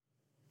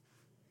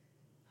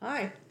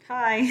Hi.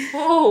 Hi.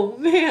 Oh,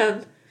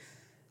 man.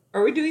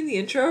 Are we doing the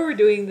intro or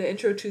doing the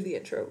intro to the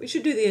intro? We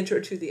should do the intro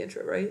to the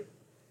intro, right?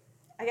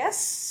 I guess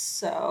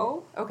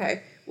so.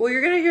 Okay. Well,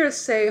 you're going to hear us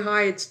say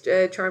hi, it's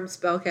Charmed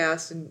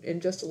Spellcast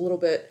in just a little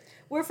bit.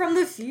 We're from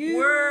the future.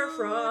 We're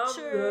from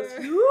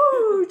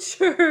the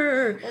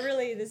future. Or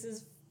really, this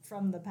is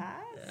from the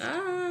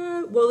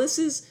past? Well, this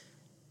is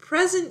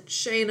present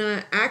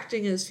Shayna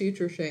acting as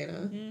future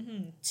Shayna.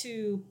 Mm-hmm.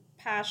 To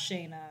past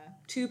Shayna.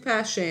 To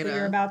past Shayna. That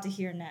you're about to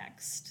hear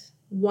next.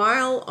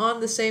 While on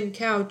the same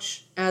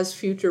couch as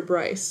future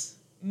Bryce.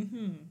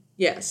 Mm-hmm.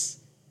 Yes.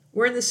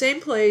 We're in the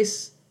same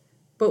place,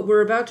 but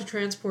we're about to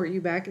transport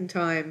you back in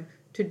time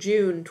to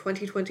June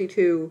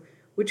 2022,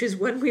 which is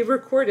when we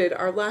recorded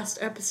our last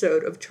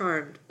episode of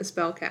Charmed, a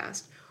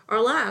Spellcast.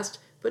 Our last,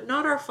 but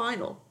not our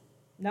final.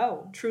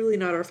 No. Truly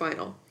not our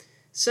final.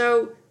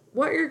 So,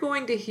 what you're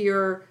going to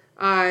hear,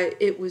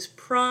 it was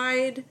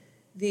Pride,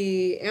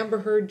 the Amber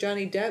Heard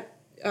Johnny Depp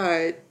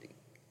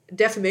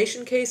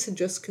defamation case had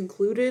just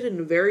concluded in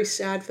a very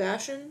sad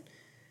fashion.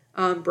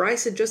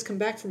 Bryce had just come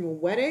back from a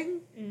wedding.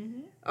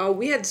 Mm-hmm.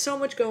 We had so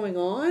much going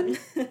on.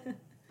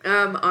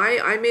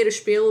 I made a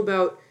spiel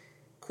about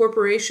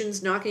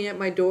corporations knocking at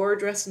my door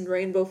dressed in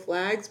rainbow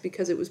flags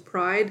because it was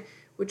Pride,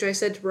 which I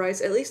said to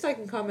Bryce, at least I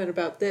can comment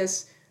about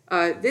this.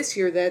 This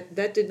year,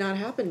 that did not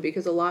happen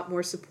because a lot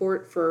more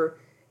support for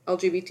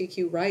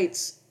LGBTQ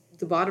rights,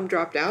 the bottom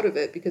dropped out of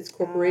it because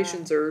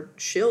corporations are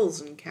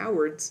shills and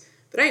cowards.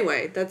 But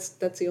anyway, that's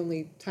the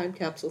only time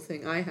capsule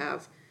thing I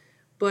have.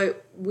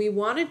 But we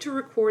wanted to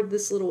record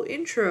this little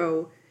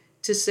intro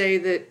to say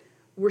that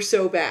we're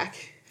so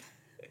back.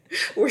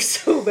 We're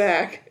so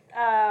back.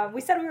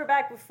 We said we were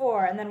back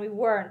before, and then we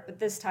weren't, but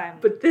this time.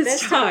 But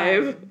this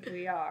time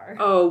we are.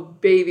 Oh,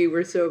 baby,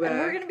 we're so back. And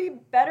we're going to be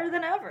better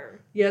than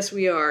ever. Yes,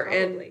 we are.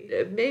 Probably.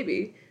 And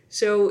maybe.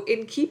 So,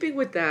 in keeping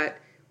with that,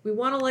 we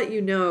want to let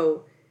you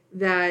know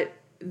that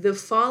the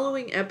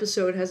following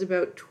episode has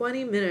about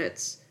 20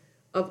 minutes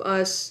of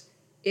us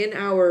in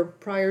our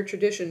prior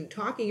tradition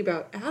talking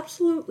about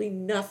absolutely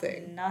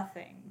nothing.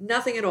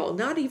 Nothing at all.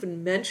 Not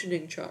even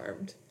mentioning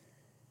Charmed.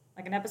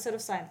 Like an episode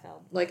of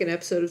Seinfeld.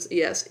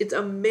 Yes, it's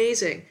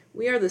amazing.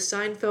 We are the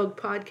Seinfeld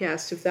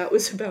podcast if that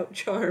was about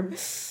Charmed.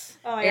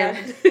 Oh my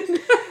god.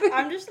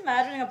 I'm just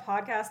imagining a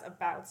podcast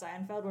about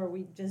Seinfeld where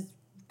we just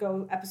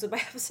go episode by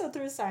episode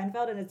through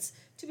Seinfeld and it's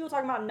two people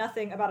talking about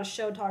nothing about a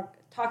show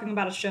talking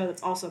about a show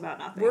that's also about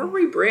nothing. We're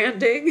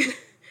rebranding.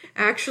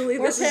 Actually,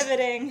 we're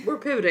pivoting. We're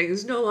pivoting.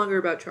 It's no longer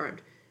about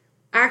Charmed.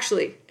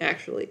 Actually,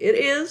 it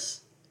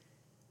is.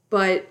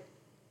 But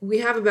we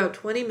have about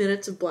 20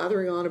 minutes of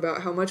blathering on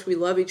about how much we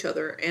love each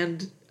other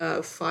and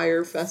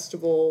Fire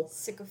Festival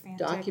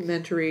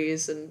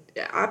documentaries and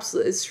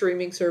absolute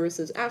streaming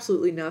services.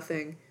 Absolutely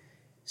nothing.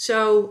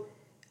 So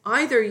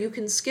either you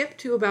can skip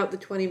to about the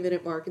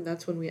 20-minute mark and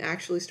that's when we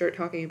actually start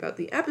talking about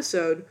the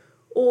episode,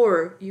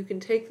 or you can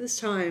take this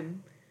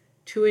time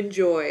to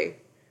enjoy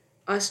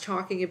us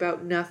talking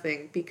about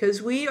nothing,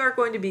 because we are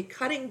going to be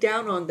cutting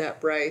down on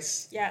that,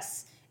 Bryce.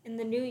 Yes. In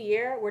the new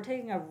year, we're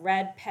taking a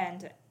red pen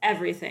to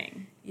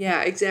everything.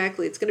 Yeah,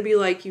 exactly. It's going to be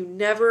like you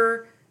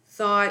never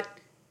thought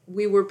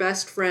we were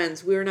best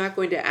friends. We're not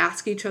going to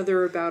ask each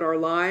other about our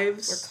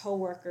lives. We're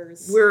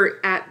coworkers.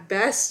 We're at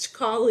best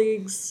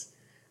colleagues.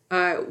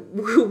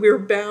 We're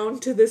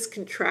bound to this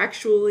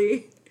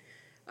contractually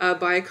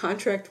by a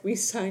contract we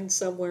signed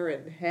somewhere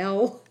in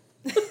hell.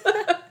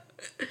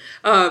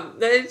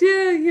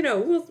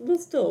 We'll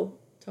still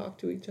talk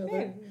to each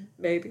other.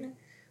 Maybe.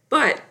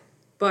 But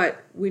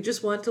we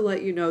just want to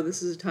let you know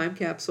this is a time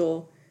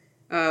capsule.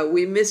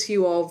 We miss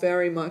you all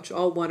very much,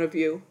 all one of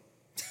you.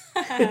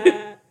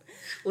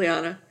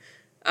 Liana.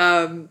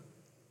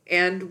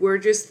 And we're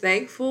just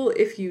thankful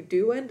if you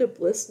do end up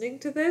listening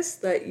to this,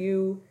 that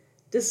you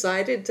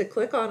decided to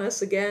click on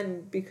us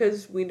again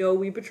because we know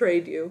we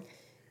betrayed you.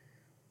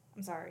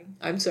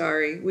 I'm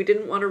sorry. We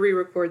didn't want to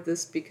re-record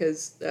this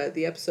because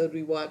the episode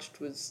we watched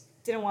was...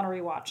 Didn't want to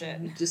rewatch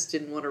it. Just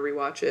didn't want to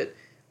rewatch it.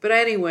 But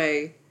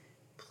anyway,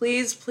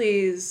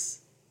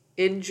 please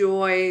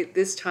enjoy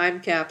this time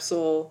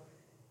capsule.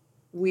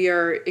 We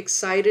are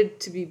excited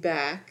to be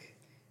back.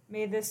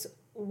 May this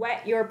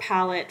whet your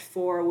palate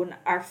for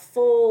our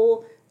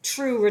full,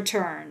 true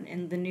return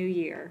in the new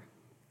year.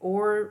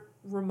 Or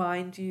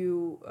remind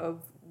you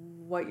of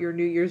what your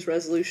New Year's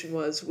resolution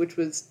was, which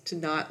was to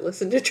not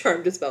listen to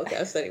Charmed to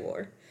Spellcast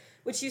anymore.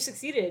 Which you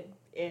succeeded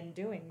in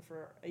doing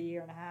for a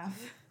year and a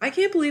half. I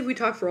can't believe we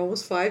talked for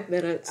almost 5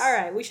 minutes. All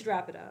right, we should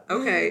wrap it up.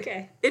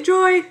 Okay.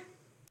 Enjoy!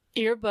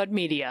 Earbud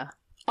Media.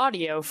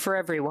 Audio for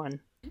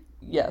everyone.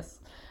 Yes.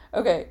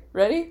 Okay,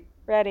 ready?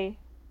 Ready.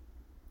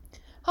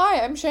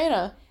 Hi, I'm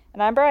Shayna.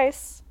 And I'm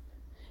Bryce.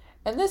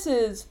 And this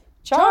is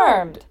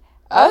Charmed,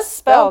 a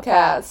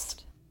Spellcast.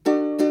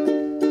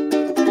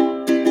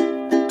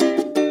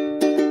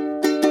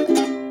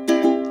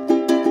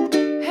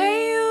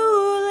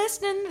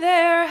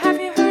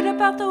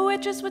 About the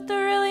witches with the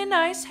really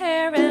nice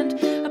hair and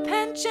a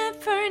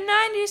penchant for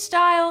 90s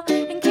style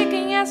and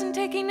kicking ass and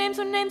taking names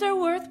when names are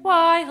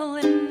worthwhile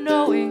and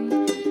knowing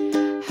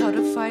how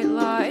to fight fight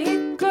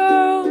like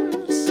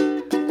girls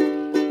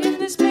in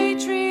this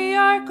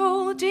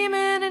patriarchal,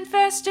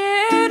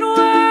 demon-infested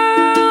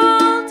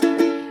world.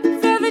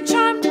 They're the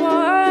charmed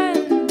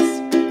ones.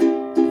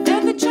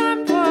 They're the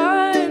charmed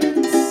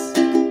ones.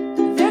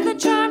 They're the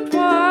charmed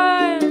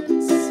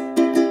ones.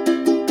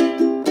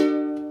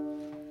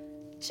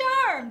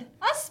 Charmed,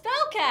 a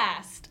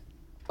spellcast.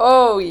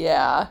 Oh,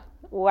 yeah.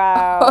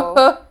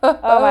 Wow.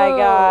 Oh my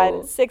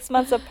god. 6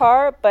 months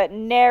apart, but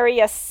nary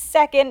a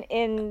second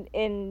in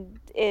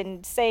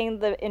saying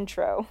the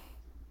intro.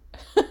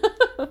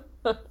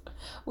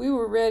 We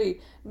were ready.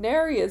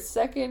 Nary a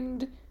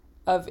second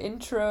of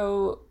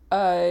intro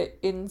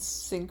in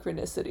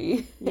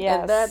synchronicity.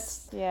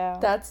 Yes.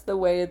 And that's the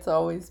way it's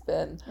always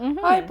been. Mm-hmm.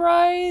 Hi,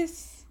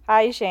 Bryce.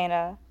 Hi,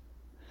 Shayna.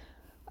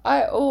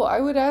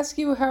 I would ask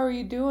you how are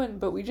you doing,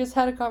 but we just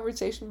had a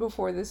conversation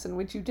before this in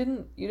which you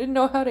didn't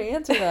know how to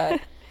answer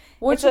that.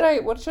 What should I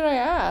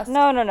ask?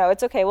 No,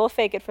 it's okay. We'll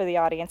fake it for the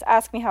audience.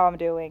 Ask me how I'm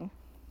doing.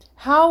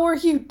 How are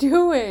you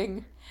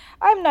doing?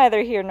 I'm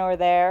neither here nor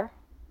there.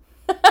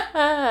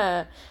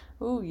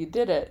 Ooh, you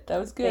did it. That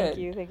was good.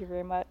 Thank you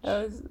very much.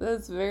 That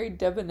was very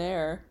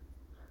debonair.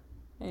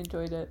 I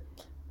enjoyed it.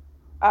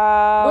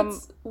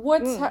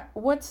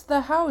 What's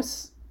the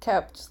house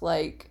kept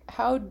like?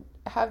 How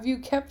have you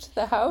kept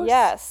the house?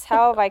 Yes,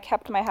 how have I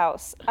kept my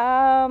house?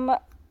 Wow.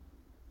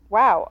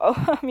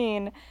 I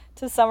mean,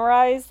 to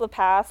summarize the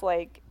past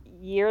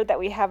year that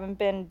we haven't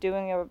been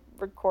doing a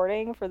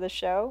recording for the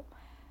show,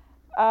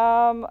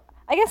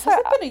 I guess has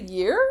it been a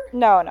year?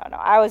 No.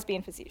 I was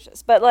being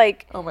facetious, but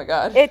oh my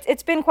god,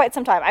 it's been quite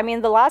some time. I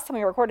mean, the last time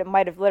we recorded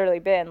might have literally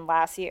been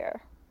last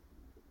year.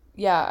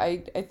 Yeah,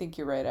 I think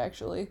you're right,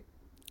 actually.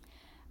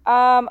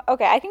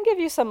 Okay, I can give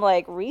you some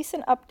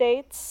recent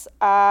updates.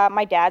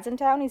 My dad's in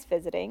town; he's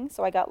visiting,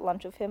 so I got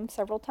lunch with him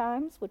several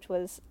times, which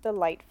was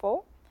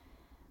delightful.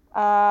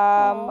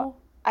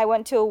 I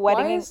went to a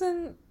wedding.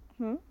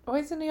 Why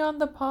isn't he on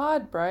the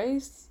pod,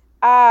 Bryce?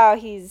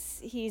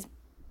 He's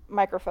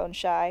microphone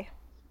shy.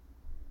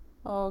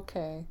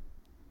 Okay.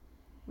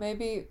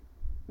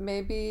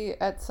 Maybe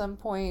at some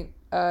point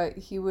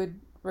he would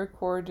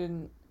record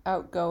an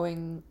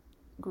outgoing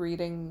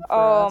greeting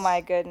for us.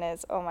 My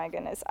goodness.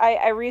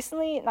 I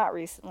recently, not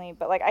recently,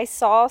 but I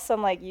saw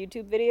some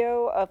YouTube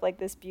video of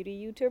this beauty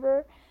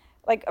YouTuber,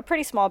 a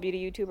pretty small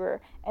beauty YouTuber,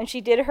 and she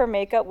did her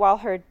makeup while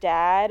her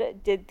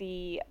dad did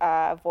the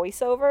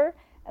voiceover,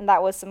 and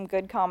that was some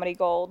good comedy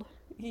gold.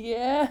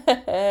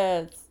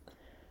 Yes.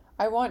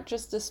 I want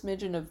just a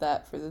smidgen of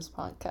that for this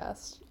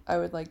podcast. I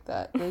would like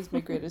that. That is my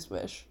greatest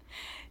wish.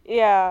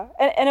 Yeah.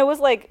 And it was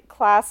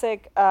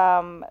classic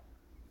the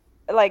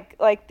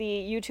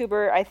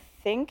YouTuber I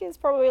think is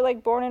probably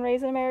born and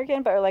raised an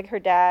American, but her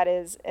dad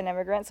is an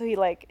immigrant, so he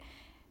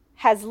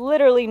has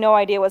literally no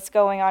idea what's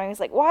going on, and he's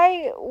like,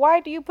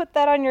 why do you put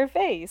that on your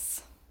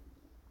face?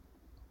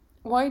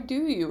 Why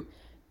do you?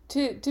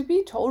 To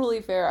be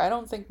totally fair, I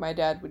don't think my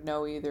dad would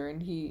know either,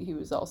 and he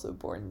was also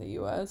born in the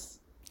US.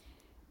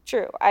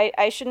 True.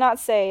 I should not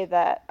say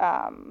that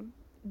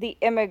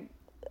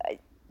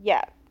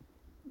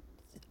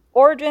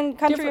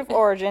country of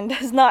origin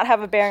does not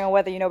have a bearing on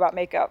whether you know about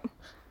makeup.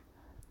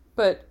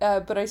 But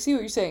I see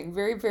what you're saying.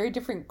 Very, very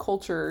different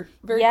culture.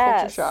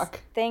 Culture shock.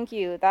 Thank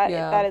you.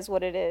 That is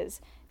what it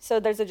is. So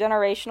there's a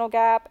generational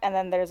gap, and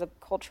then there's a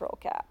cultural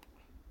gap.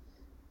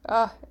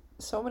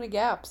 So many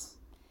gaps.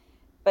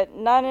 But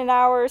none in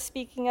our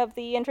speaking of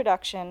the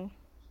introduction.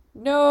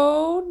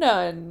 No,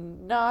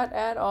 none. Not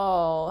at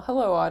all.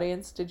 Hello,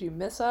 audience. Did you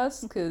miss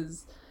us?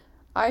 Because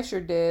I sure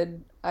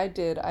did. I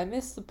did. I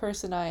miss the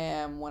person I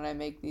am when I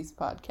make these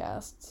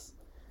podcasts.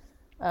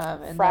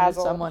 And that is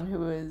someone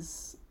who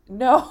is...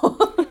 No!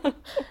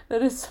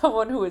 That is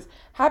someone who is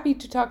happy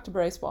to talk to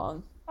Bryce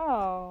Wong.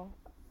 Oh.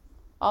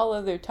 All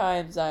other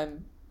times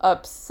I'm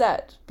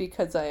upset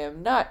because I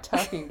am not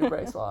talking to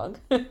Bryce Wong.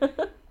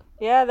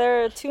 Yeah,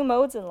 there are two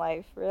modes in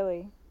life,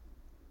 really.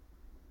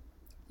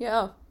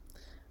 Yeah.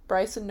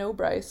 Bryce and no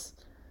Bryce,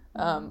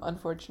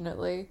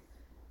 unfortunately.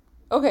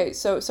 Okay,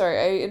 so sorry,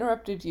 I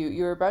interrupted you.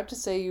 You were about to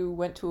say you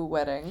went to a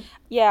wedding.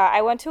 Yeah,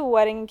 I went to a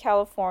wedding in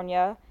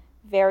California.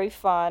 Very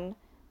fun.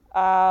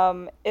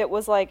 It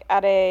was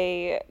at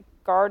a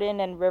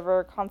garden and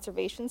river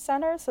conservation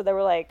center. So there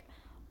were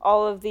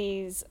all of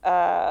these,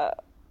 what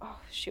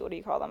do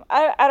you call them?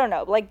 I don't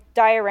know,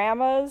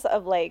 dioramas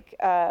of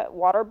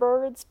water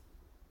birds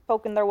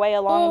poking their way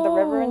along the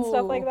river and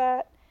stuff like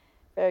that.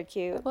 Very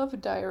cute. I love a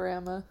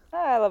diorama.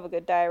 I love a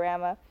good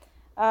diorama.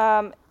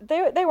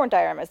 They weren't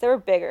dioramas. They were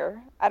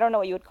bigger. I don't know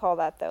what you would call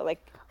that though.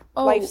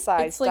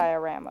 Life-size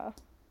diorama.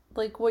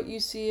 Like what you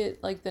see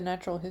at the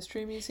Natural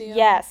History Museum?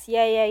 Yes.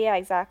 Yeah,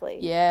 exactly.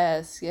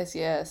 Yes.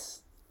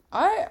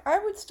 I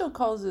would still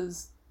call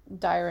those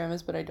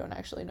dioramas, but I don't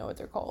actually know what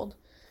they're called.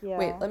 Yeah.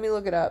 Wait, let me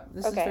look it up.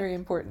 This is very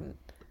important.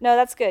 No,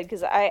 that's good,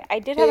 because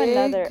I did have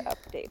another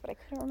update, but I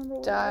couldn't remember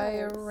what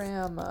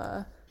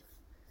diorama.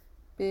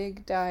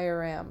 Big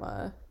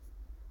diorama.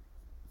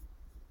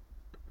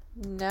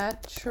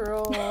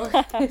 Natural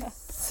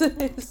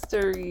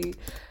History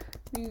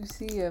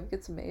Museum.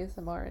 Get some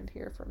ASMR in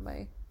here from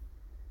my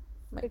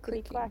My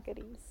Clickety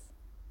clicking. clackities.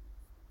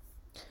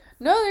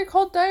 No, they're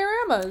called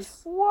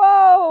dioramas.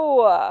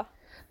 Whoa!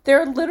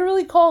 They're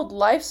literally called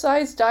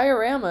life-size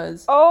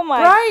dioramas. Oh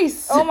my...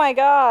 Bryce! Oh my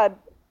god.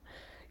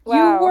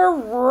 Wow. You were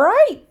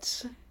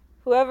right!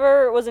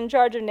 Whoever was in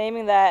charge of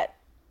naming that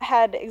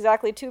had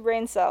exactly 2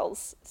 brain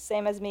cells,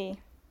 same as me.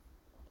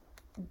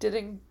 Did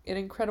an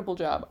incredible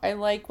job. I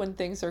like when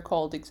things are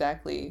called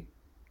exactly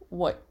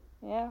what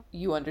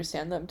you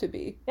understand them to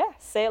be. Yeah,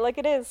 say it like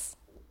it is.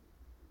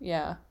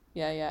 Yeah.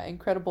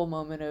 Incredible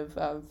moment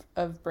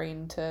of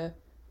brain to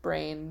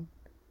brain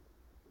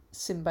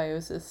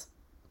symbiosis.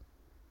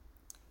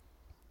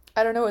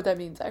 I don't know what that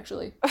means,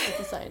 actually. It's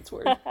a science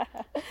word.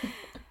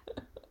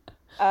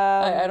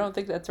 I don't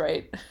think that's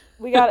right.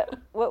 We got...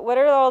 What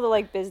are all the,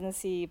 like,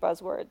 businessy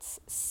buzzwords?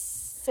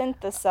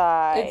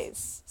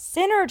 Synthesize.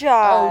 Synergize.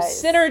 Oh,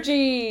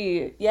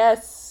 synergy!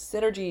 Yes,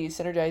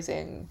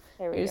 synergizing.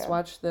 There we I just go.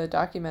 watched the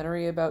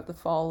documentary about the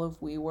fall of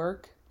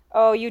WeWork.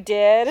 Oh, you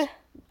did?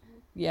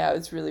 Yeah, it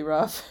was really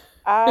rough.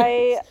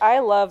 I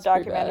love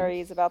pretty bad.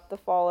 documentaries about the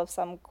fall of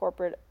some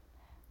corporate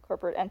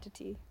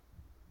entity.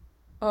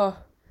 Oh,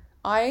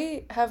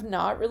 I have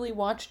not really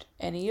watched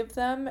any of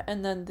them,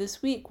 and then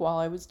this week while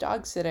I was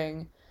dog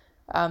sitting,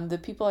 the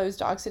people I was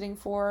dog sitting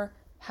for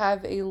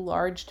have a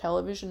large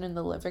television in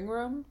the living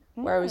room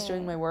where I was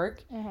doing my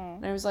work,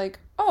 and I was like,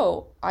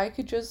 oh, I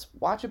could just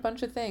watch a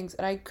bunch of things,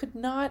 and I could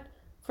not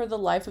for the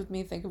life of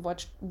me think of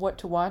what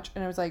to watch,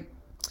 and I was like,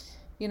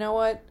 you know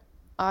what?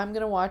 I'm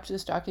gonna watch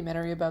this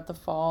documentary about the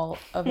fall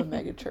of a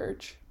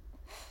megachurch.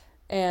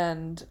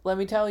 And let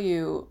me tell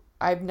you,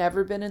 I've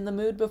never been in the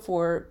mood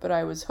before, but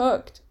I was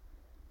hooked.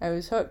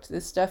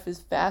 This stuff is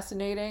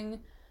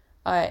fascinating,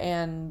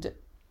 and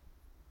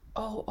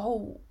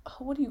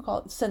what do you call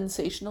it?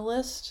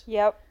 Sensationalist.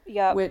 Yep.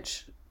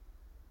 Which,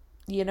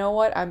 you know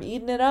what? I'm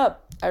eating it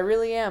up. I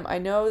really am. I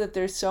know that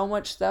there's so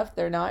much stuff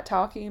they're not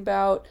talking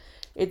about.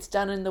 It's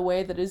done in the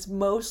way that is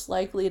most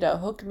likely to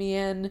hook me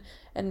in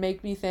and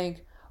make me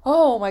think,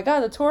 oh my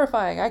god, that's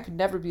horrifying. I could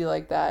never be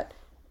like that.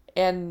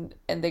 And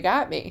they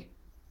got me.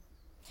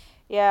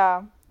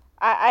 Yeah.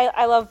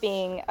 I love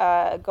being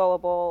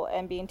gullible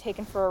and being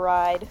taken for a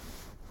ride.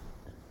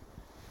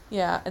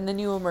 Yeah, and then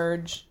you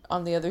emerge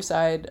on the other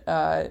side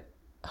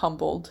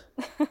humbled.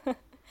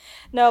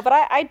 No, but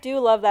I do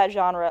love that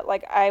genre.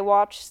 Like I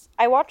watched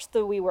the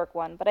WeWork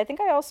one, but I think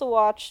I also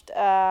watched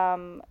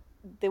the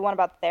one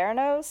about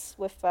Theranos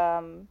with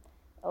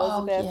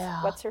Elizabeth.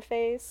 yeah. What's her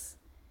face?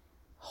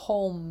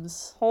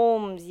 Holmes.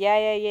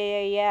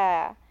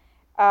 Yeah.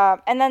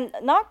 And then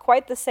not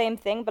quite the same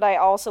thing, but I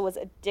also was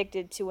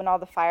addicted to when all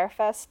the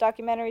Firefest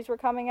documentaries were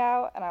coming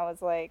out, and I was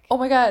like, oh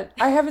my god,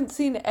 I haven't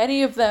seen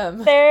any of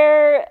them.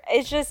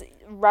 It's just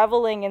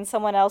reveling in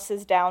someone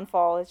else's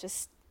downfall. It's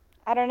just,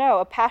 I don't know,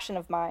 a passion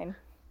of mine.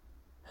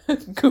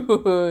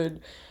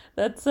 Good.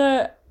 That's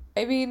I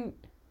mean,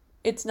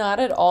 it's not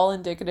at all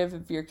indicative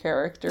of your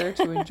character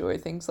to enjoy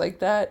things like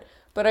that,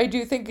 but I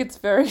do think it's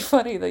very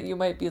funny that you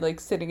might be like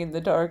sitting in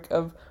the dark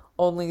of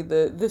only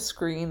the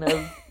screen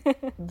of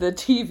the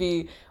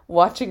TV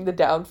watching the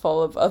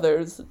downfall of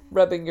others,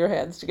 rubbing your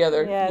hands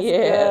together.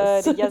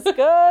 Yes. Good. Yes,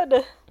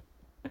 good.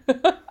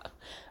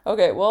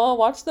 Okay, well, I'll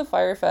watch the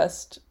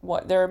Firefest.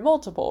 What? There are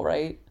multiple,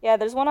 right? Yeah,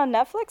 there's one on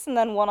Netflix and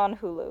then one on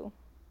Hulu.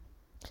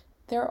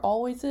 There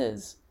always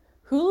is.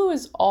 Hulu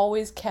is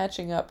always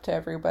catching up to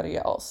everybody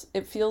else.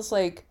 It feels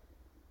like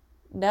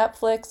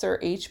Netflix or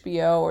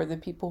HBO are the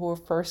people who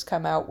have first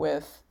come out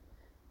with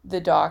the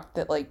doc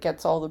that like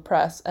gets all the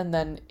press, and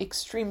then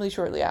extremely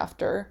shortly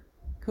after,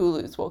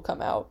 Hulu's will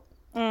come out.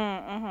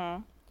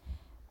 Not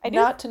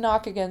to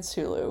knock against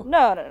Hulu.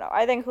 No.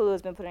 I think Hulu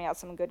has been putting out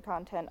some good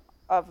content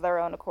of their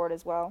own accord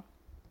as well.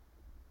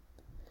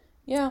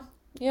 Yeah,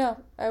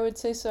 I would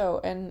say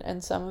so.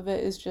 And some of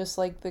it is just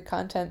like the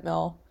content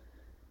mill.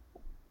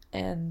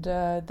 And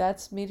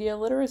that's media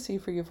literacy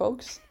for you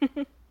folks.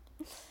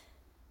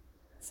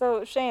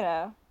 So,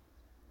 Shayna.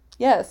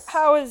 Yes.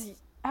 How is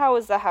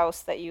the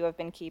house that you have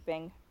been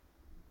keeping?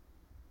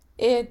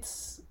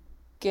 It's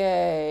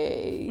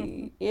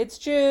gay. It's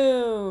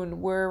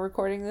June. We're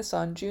recording this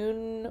on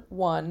June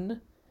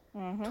 1,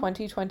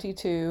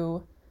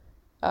 2022.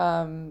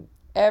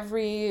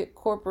 Every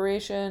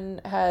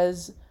corporation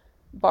has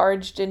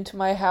barged into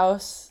my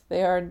house.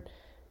 They are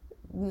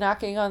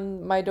knocking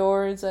on my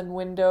doors and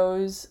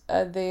windows.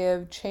 They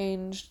have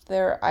changed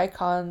their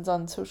icons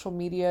on social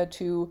media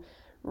to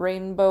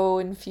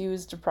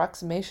rainbow-infused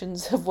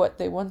approximations of what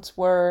they once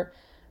were.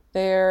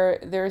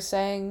 They're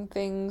saying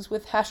things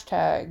with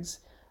hashtags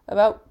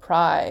about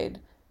pride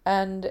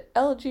and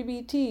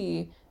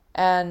LGBT,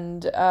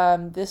 and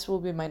this will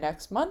be my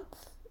next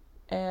month,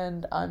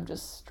 and I'm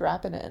just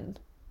strapping in.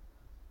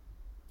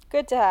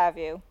 Good to have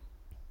you.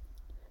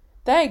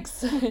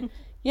 Thanks.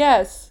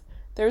 Yes,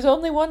 there's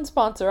only one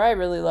sponsor I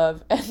really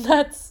love, and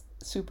that's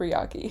Super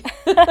Yaki.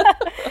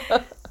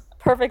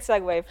 Perfect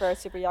segue for a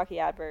Super Yaki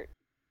advert.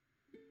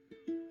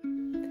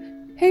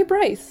 Hey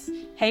Bryce,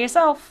 Hey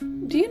yourself.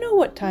 do you know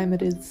what time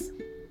it is?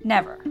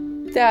 Never.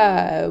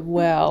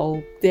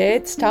 Well,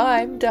 it's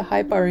time to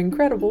hype our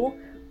incredible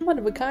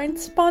one-of-a-kind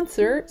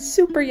sponsor,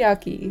 Super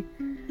Yaki.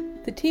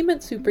 The team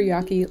at Super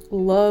Yaki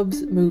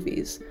loves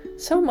movies,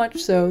 so much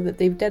so that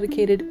they've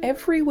dedicated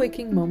every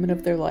waking moment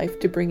of their life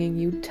to bringing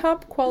you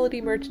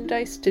top-quality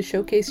merchandise to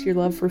showcase your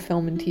love for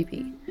film and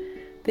TV.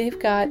 They've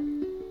got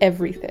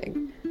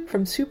everything,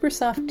 from super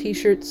soft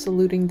t-shirts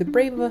saluting the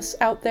brave of us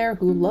out there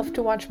who love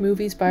to watch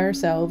movies by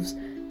ourselves,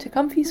 to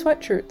comfy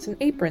sweatshirts and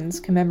aprons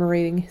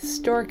commemorating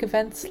historic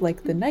events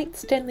like the night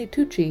Stanley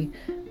Tucci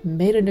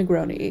made a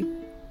Negroni.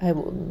 I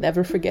will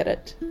never forget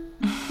it.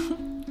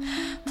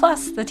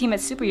 Plus, the team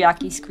at Super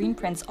Yaki screen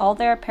prints all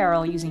their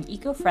apparel using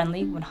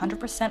eco-friendly,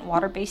 100%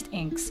 water-based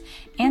inks,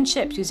 and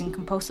ships using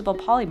compostable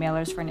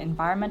polymailers for an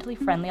environmentally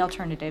friendly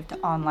alternative to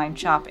online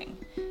shopping.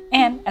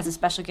 And, as a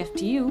special gift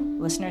to you,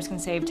 listeners can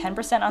save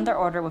 10% on their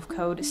order with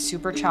code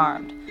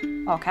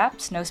SUPERCHARMED, all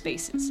caps, no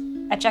spaces,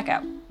 at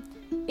checkout.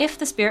 If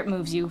the spirit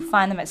moves you,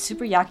 find them at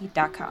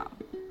superyaki.com.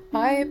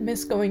 I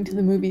miss going to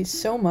the movies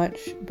so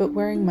much, but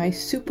wearing my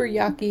Super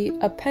Yaki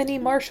A Penny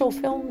Marshall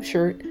film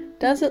shirt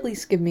does at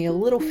least give me a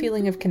little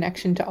feeling of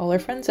connection to all our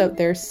friends out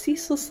there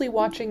ceaselessly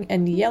watching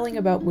and yelling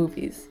about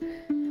movies.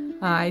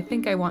 I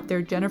think I want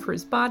their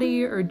Jennifer's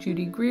Body or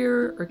Judy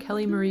Greer or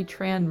Kelly Marie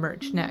Tran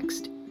merch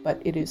next,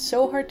 but it is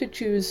so hard to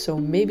choose, so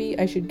maybe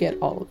I should get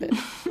all of it.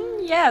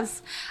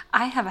 Yes,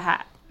 I have a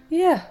hat.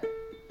 Yeah,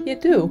 you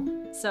do.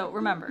 So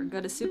remember, go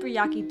to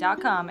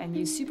superyaki.com and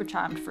use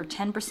Supercharmed for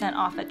 10%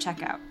 off at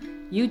checkout.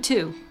 You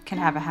too can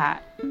have a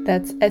hat.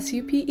 That's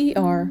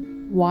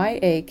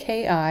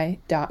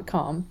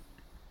SUPERYAKI.com.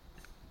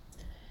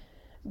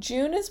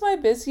 June is my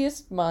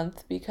busiest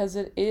month because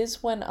it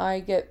is when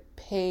I get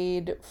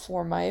paid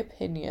for my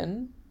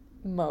opinion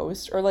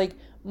most, or like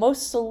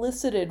most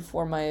solicited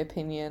for my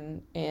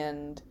opinion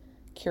and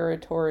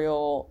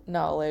curatorial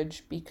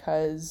knowledge,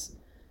 because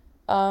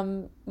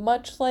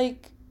much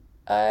like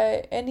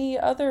any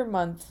other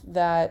month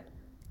that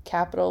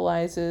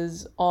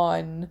capitalizes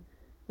on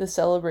the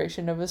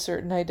celebration of a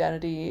certain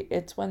identity,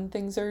 it's when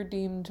things are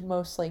deemed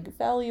most like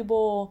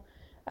valuable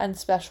and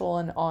special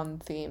and on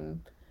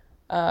theme,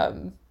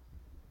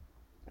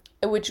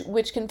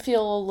 which can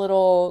feel a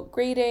little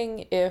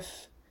grating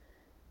if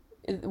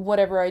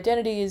whatever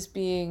identity is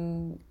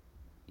being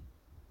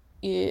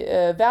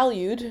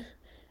valued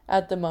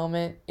at the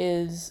moment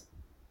is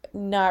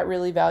not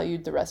really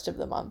valued the rest of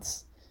the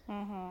months.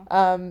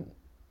 Mm-hmm.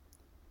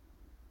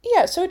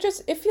 Yeah, so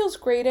it feels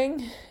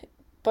grating,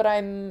 but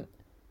I'm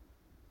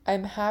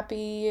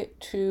happy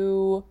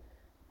to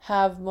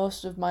have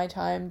most of my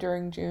time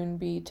during June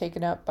be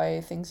taken up by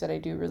things that I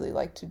do really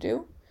like to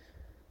do.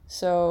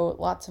 So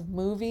lots of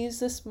movies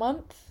this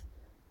month.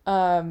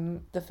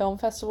 The film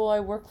festival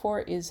I work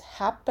for is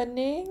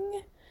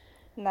happening.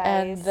 Nice.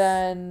 And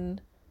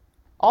then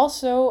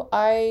also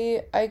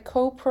I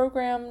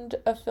co-programmed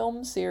a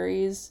film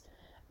series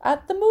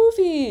at the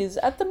movies,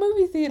 at the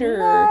movie theater.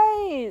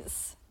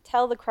 Nice.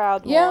 Tell the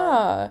crowd more.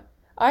 Yeah,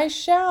 I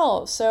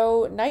shall.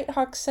 So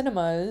Nighthawk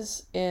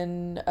Cinemas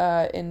in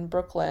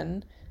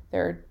Brooklyn,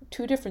 there are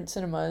 2 different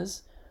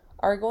cinemas,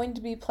 are going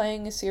to be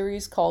playing a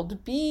series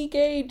called Be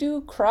Gay, Do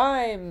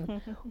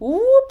Crime.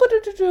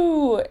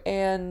 Whoop-a-doo-doo-doo.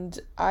 And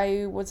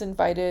I was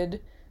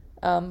invited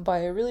by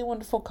a really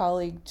wonderful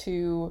colleague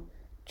to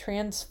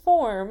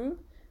transform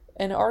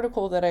an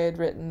article that I had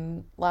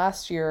written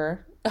last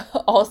year,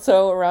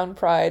 also around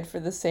Pride, for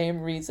the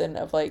same reason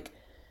of like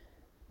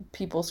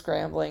people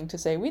scrambling to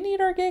say, we need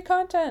our gay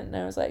content. And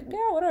I was like,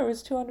 yeah, whatever,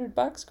 it's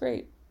 $200,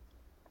 great.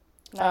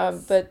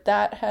 Nice. But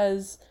that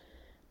is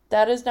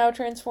now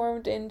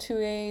transformed into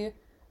a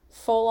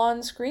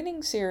full-on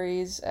screening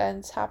series, and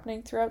it's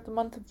happening throughout the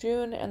month of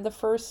June, and the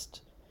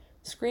first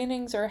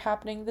screenings are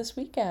happening this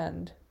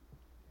weekend.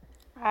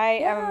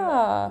 I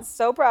am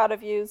so proud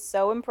of you,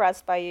 so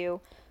impressed by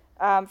you.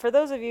 For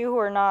those of you who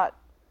are not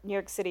New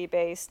York City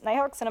based,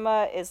 Nighthawk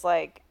Cinema is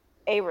like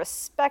a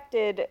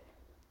respected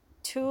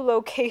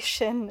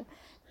 2-location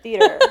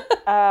theater.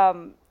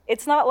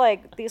 It's not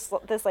like this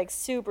like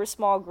super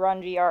small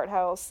grungy art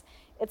house.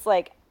 It's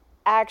like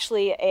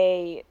actually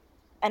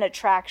an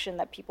attraction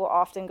that people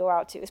often go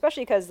out to,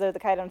 especially because they're the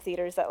kind of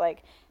theaters that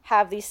like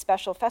have these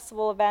special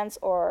festival events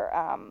or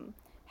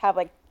have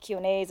like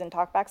Q&As and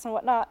talkbacks and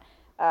whatnot.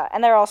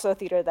 And they're also a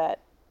theater that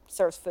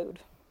serves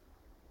food.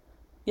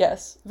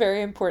 Yes,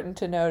 very important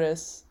to note.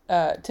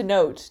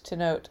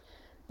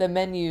 The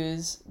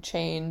menus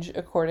change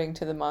according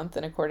to the month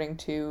and according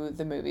to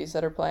the movies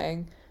that are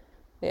playing.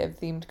 They have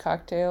themed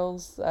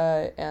cocktails,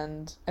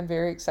 and I'm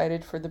very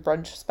excited for the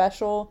brunch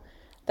special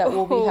that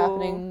will be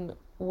happening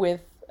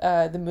with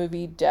the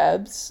movie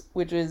Debs,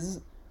 which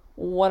is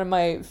one of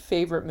my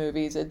favorite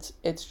movies.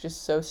 It's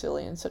just so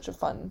silly and such a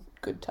fun,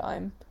 good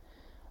time.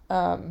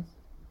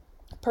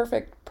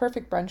 Perfect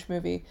brunch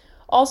movie.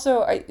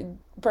 Also,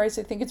 Bryce,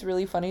 I think it's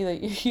really funny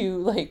that you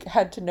like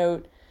had to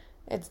note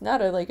it's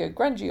not a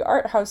grungy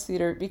art house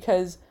theater,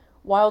 because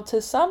while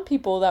to some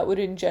people that would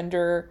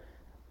engender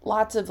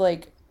lots of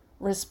like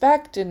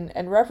respect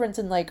and reverence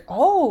and like,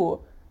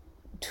 oh,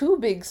 2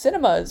 big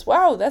cinemas,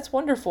 wow, that's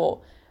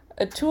wonderful.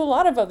 To a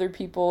lot of other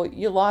people,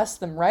 you lost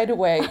them right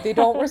away. They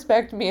don't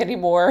respect me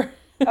anymore.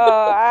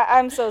 Oh,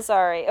 I'm so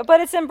sorry.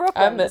 But it's in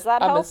Brooklyn. Does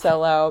that I'm a help?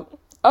 sellout.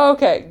 Oh,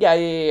 okay.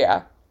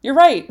 Yeah. You're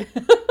right.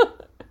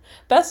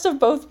 Best of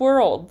both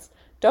worlds.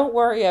 Don't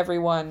worry,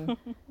 everyone.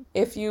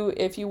 If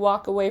you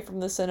walk away from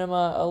the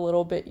cinema a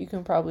little bit, you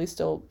can probably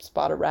still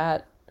spot a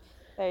rat.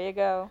 There you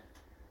go.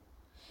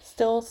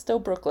 Still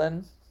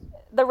Brooklyn.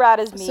 The rat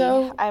is me.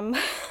 So, I'm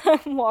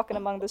walking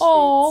among the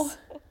oh,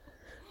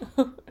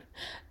 streets.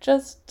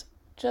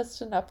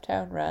 just an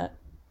uptown rat.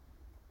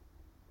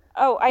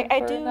 Oh,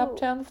 I For do. an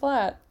uptown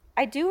flat.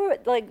 I do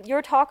like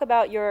your talk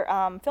about your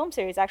film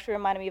series. Actually,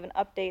 reminded me of an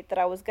update that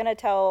I was gonna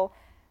tell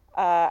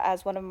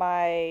as one of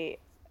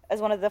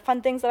the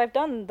fun things that I've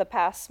done the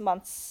past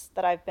months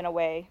that I've been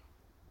away.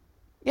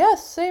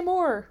 Yes, say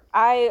more.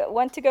 I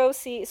went to go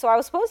see. So I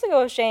was supposed to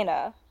go with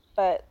Shayna,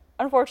 but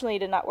unfortunately, it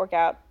did not work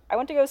out. I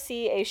went to go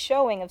see a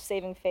showing of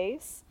Saving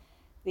Face,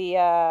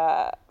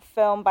 the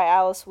film by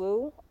Alice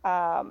Wu,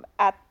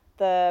 at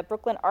the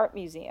Brooklyn Art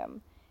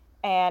Museum.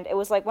 And it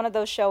was like one of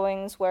those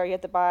showings where you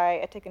have to buy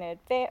a ticket in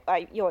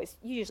advance. You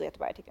usually have to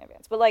buy a ticket in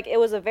advance, but like it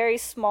was a very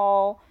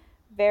small,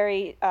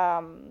 very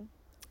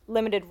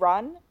limited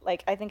run.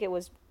 Like I think it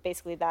was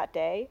basically that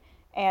day,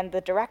 and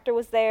the director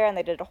was there, and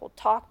they did a whole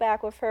talk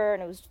back with her,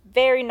 and it was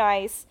very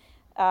nice.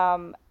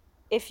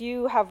 If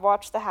you have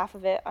watched the half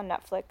of it on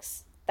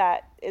Netflix,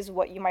 that is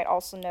what you might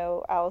also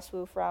know Alice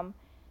Wu from.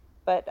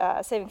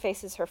 But Saving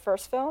Face is her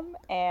first film,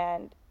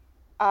 and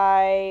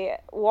I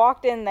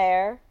walked in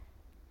there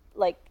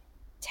like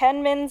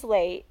 10 minutes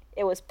late.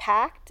 It was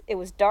packed. It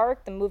was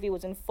dark. The movie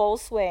was in full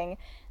swing.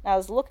 And I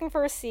was looking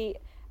for a seat.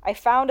 I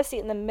found a seat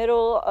in the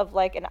middle of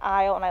like an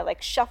aisle, and I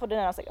like shuffled in,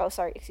 and I was like, oh,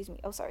 sorry, excuse me,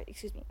 oh, sorry,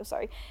 excuse me, oh,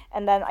 sorry.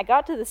 And then I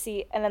got to the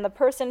seat, and then the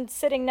person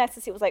sitting next to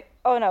the seat was like,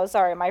 oh, no,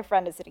 sorry, my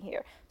friend is sitting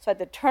here. So I had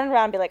to turn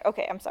around and be like,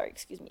 okay, I'm sorry,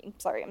 excuse me, I'm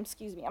sorry,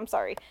 excuse me, I'm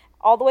sorry.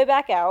 All the way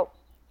back out,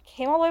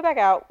 came all the way back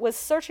out, was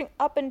searching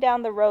up and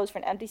down the rows for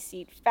an empty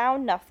seat,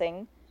 found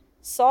nothing,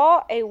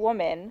 saw a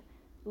woman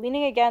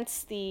leaning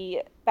against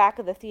the back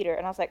of the theater,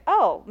 and I was like,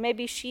 oh,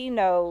 maybe she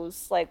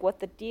knows like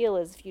what the deal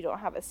is if you don't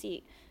have a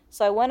seat.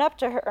 So I went up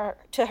to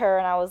her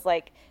and I was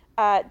like,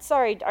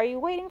 sorry, are you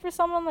waiting for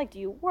someone? Like, do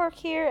you work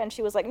here? And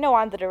she was like, no,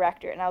 I'm the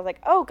director. And I was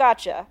like, oh,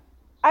 gotcha.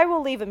 I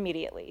will leave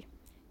immediately.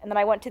 And then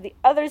I went to the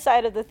other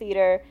side of the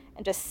theater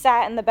and just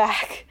sat in the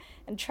back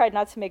and tried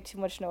not to make too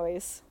much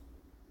noise.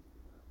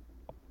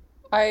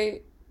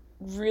 I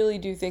really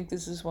do think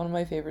this is one of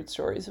my favorite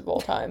stories of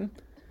all time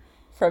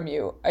from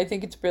you. I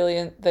think it's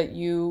brilliant that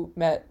you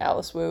met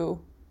Alice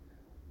Wu,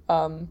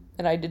 and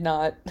I did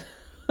not.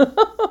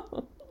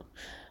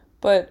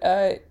 But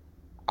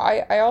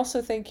I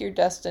also think you're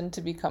destined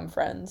to become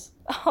friends.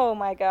 Oh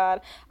my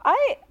god.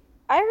 I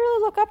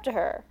really look up to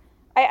her.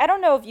 I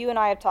don't know if you and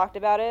I have talked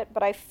about it,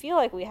 but I feel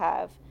like we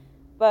have.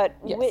 But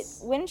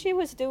Yes. when she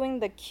was doing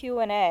the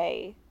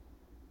Q&A,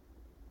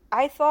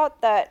 I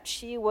thought that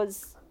she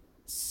was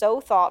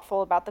so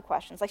thoughtful about the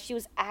questions. Like she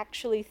was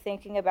actually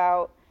thinking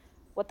about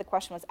what the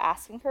question was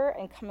asking her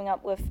and coming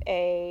up with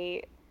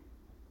an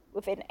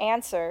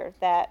answer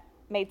that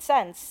made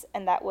sense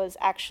and that was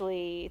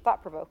actually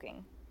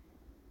thought-provoking.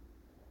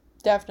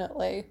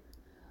 Definitely.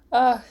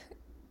 I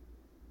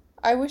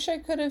wish I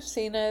could have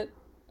seen it.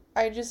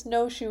 I just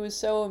know she was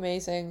so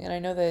amazing, and I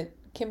know that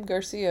Kim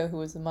Garcia, who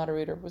was the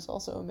moderator, was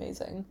also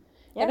amazing.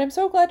 Yeah. And I'm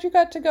so glad you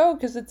got to go,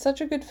 because it's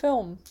such a good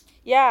film.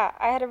 Yeah,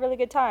 I had a really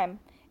good time.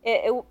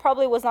 It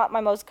probably was not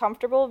my most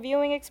comfortable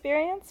viewing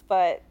experience,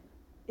 but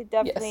it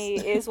definitely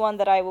is one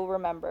that I will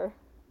remember.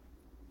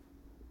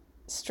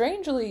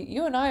 Strangely,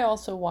 you and I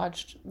also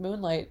watched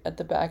Moonlight at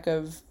the back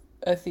of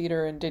a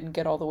theater and didn't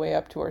get all the way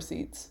up to our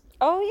seats.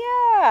 Oh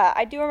yeah,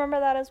 I do remember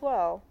that as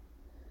well.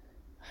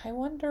 I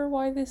wonder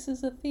why this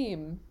is a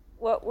theme.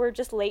 Well, we're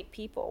just late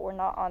people. We're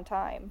not on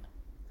time.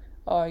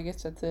 Oh, I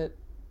guess that's it.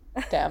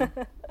 Damn.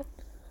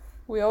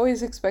 We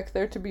always expect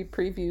there to be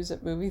previews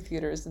at movie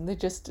theaters, and they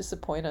just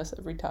disappoint us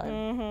every time.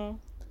 Mm-hmm.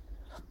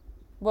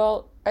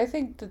 Well, I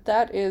think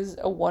that is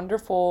a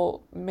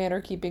wonderful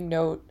manner-keeping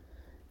note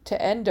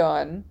to end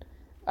on.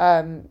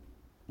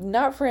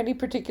 Not for any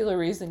particular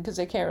reason, because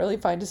I can't really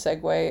find a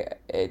segue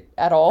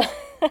at all.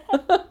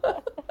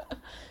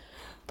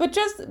 But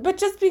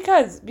just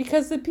because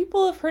the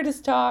people have heard us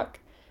talk,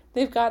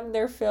 they've gotten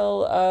their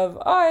fill of,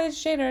 oh,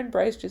 it's Shayna and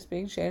Bryce just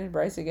being Shayna and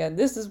Bryce again.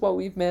 This is what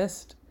we've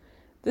missed.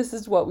 This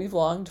is what we've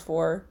longed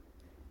for.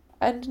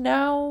 And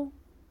now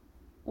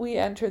we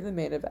enter the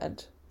main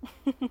event.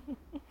 The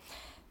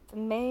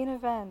main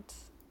event.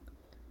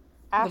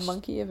 The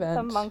monkey event.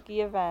 The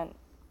monkey event.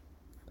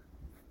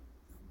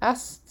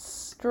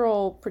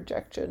 Astral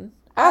projection.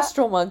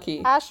 Astral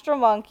monkey. Astral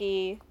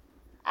monkey.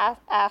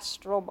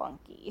 Astral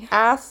monkey.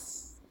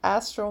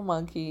 Astral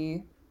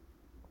monkey.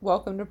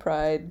 Welcome to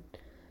Pride.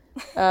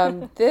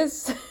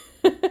 This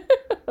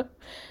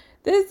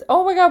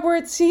oh my god, we're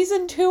at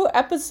season 2,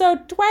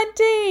 episode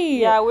 20.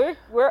 Yeah,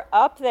 we're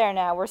up there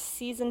now. We're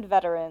seasoned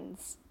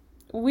veterans.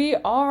 We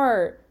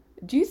are.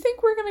 Do you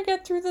think we're gonna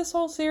get through this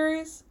whole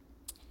series?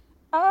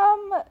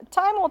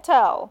 Time will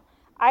tell.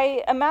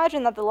 I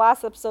imagine that the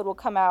last episode will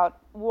come out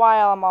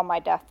while I'm on my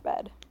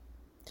deathbed.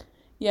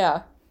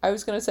 Yeah. I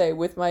was going to say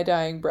with my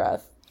dying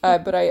breath,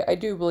 but I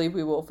do believe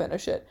we will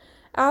finish it.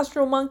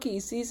 Astral Monkey,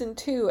 Season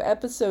 2,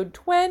 Episode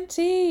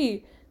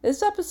 20.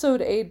 This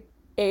episode it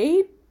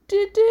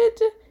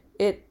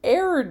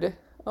aired.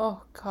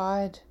 Oh,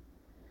 God.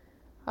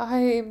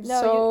 I'm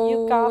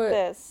You got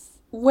this.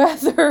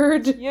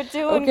 Weathered. You're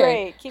doing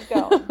great. Keep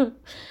going.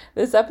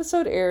 This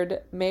episode aired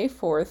May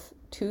 4th,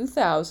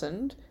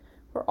 2000.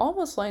 We're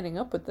almost lining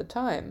up with the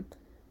time.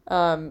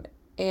 And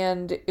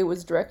it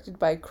was directed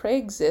by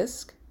Craig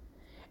Zisk.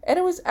 And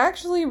it was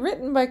actually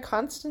written by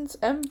Constance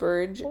M.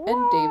 Burge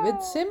and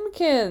David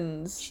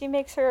Simpkins. She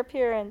makes her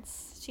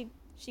appearance.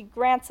 She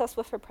grants us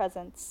with her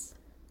presence.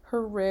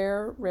 Her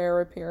rare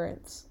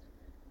appearance.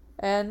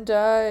 And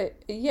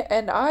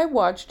and I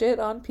watched it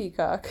on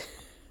Peacock.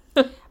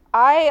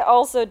 I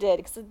also did,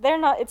 because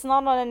it's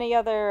not on any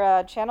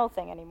other channel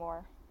thing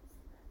anymore.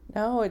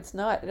 No, it's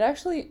not. It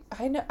actually,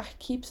 I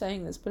keep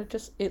saying this, but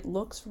it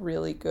looks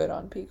really good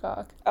on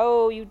Peacock.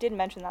 Oh, you did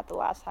mention that the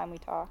last time we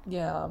talked.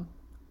 Yeah.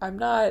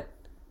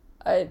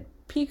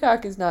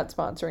 Peacock is not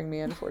sponsoring me,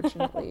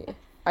 unfortunately.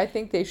 I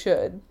think they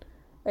should.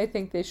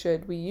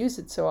 We use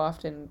it so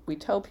often. We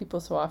tell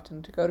people so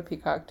often to go to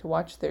Peacock to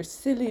watch their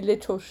silly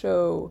little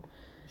show.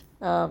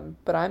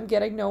 But I'm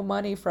getting no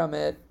money from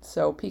it,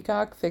 so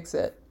Peacock, fix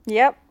it.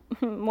 Yep.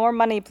 More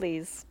money,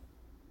 please.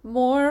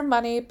 More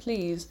money,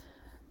 please.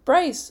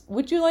 Bryce,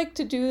 would you like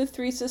to do the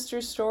Three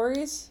Sisters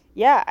stories?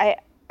 Yeah,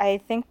 I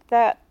think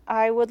that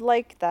I would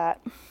like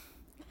that.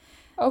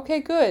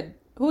 Okay, good.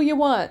 Who you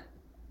want?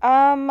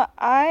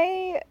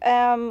 I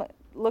am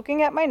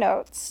looking at my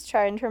notes,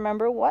 trying to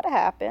remember what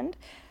happened.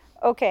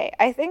 Okay,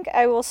 I think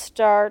I will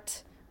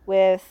start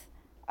with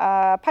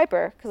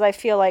Piper, because I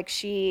feel like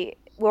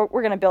we're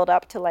going to build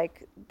up to,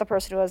 like, the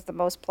person who has the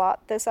most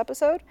plot this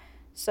episode.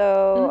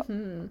 So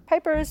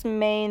Piper's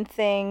main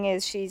thing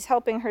is she's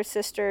helping her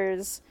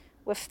sisters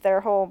with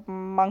their whole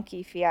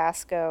monkey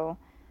fiasco.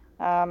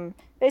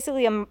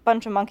 Basically, a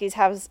bunch of monkeys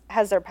has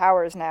their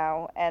powers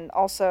now, and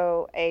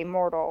also a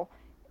mortal.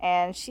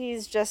 And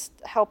she's just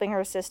helping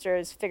her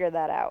sisters figure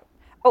that out.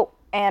 Oh,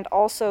 and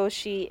also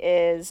she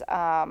is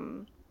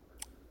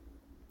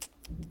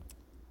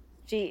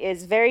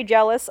very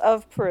jealous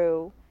of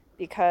Prue,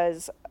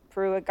 because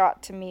Prue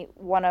got to meet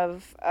one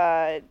of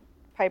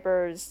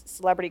Piper's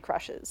celebrity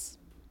crushes.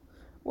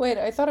 Wait,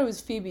 I thought it was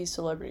Phoebe's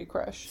celebrity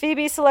crush.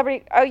 Phoebe's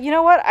celebrity... Oh, you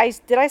know what?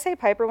 Did I say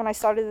Piper when I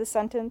started this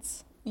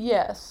sentence?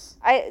 Yes.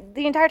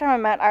 The entire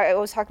time I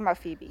was talking about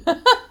Phoebe.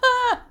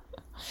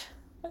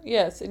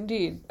 Yes,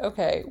 indeed.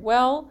 Okay,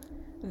 well,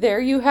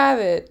 there you have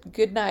it.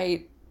 Good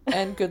night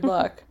and good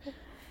luck.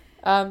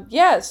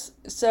 Yes,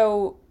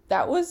 so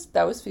that was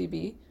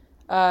Phoebe.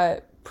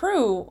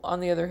 Prue, on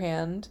the other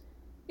hand,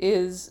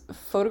 is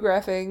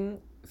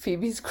photographing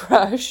Phoebe's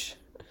crush,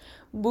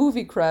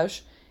 movie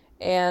crush,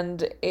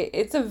 and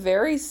it's a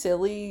very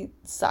silly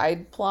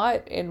side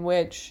plot in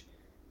which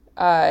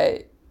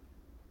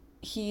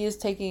he is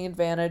taking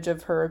advantage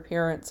of her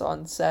appearance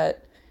on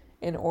set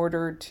in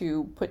order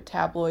to put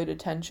tabloid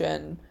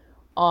attention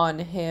on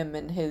him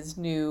and his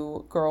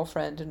new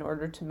girlfriend in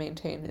order to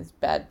maintain his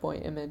bad boy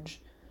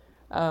image.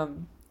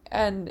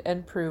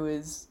 And Prue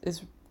is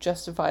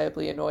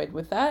justifiably annoyed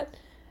with that.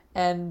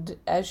 And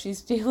as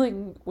she's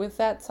dealing with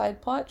that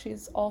side plot,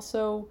 she's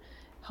also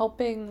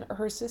helping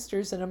her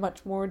sisters in a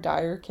much more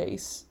dire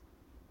case.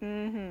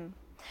 I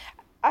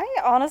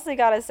honestly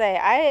gotta say,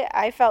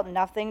 I felt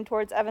nothing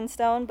towards Evan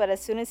Stone, but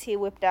as soon as he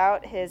whipped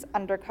out his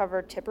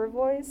undercover tipper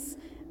voice,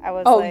 I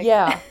was like... Oh,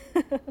 yeah.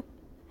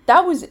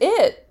 That was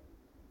it.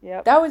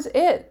 Yep. That was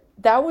it.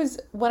 That was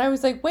when I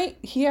was like, wait,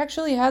 he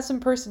actually has some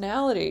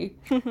personality.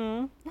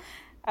 I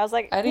was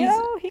like, and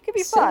he could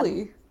be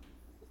silly. Fun.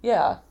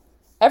 Yeah.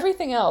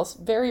 Everything else,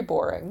 very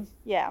boring.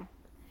 Yeah.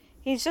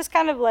 He's just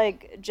kind of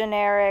like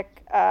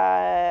generic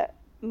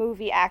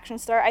movie action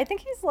star. I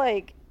think he's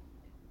like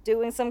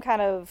doing some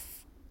kind of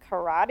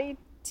karate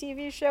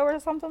TV show or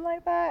something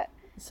like that.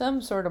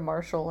 Some sort of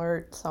martial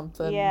art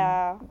something.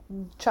 Yeah.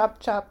 Chop,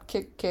 chop,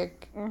 kick,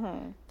 kick.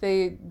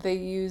 They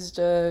used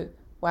a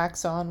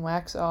wax on,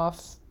 wax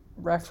off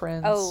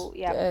reference. Oh,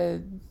 yeah.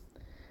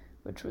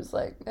 Which was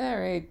like, all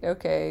right,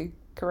 okay,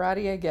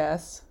 karate, I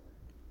guess.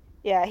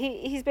 Yeah,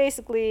 he's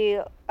basically,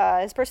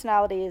 his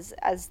personality is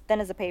as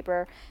thin as a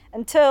paper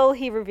until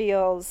he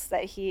reveals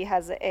that he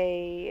has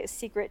a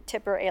secret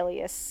tipper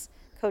alias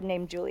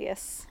codenamed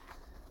Julius.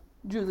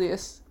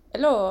 Julius.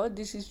 Hello,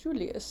 this is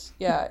Julius.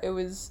 Yeah, that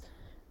was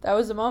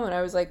the moment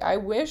I was like, I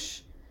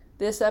wish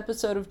this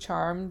episode of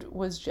Charmed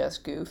was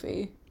just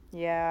goofy.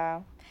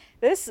 Yeah.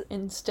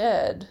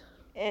 Instead,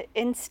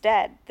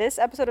 this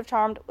episode of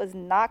Charmed was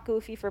not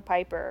goofy for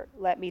Piper,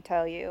 let me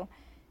tell you.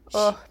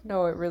 Oh,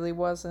 no, it really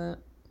wasn't.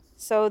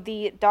 So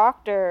the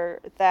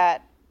doctor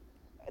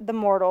the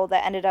mortal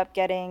that ended up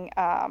getting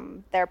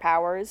their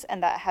powers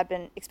and that had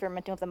been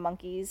experimenting with the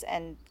monkeys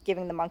and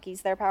giving the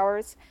monkeys their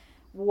powers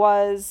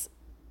was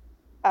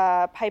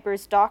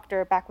Piper's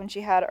doctor back when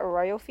she had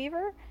arroyo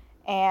fever,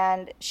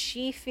 and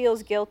she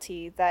feels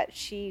guilty that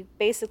she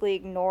basically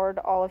ignored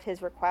all of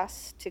his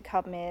requests to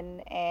come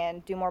in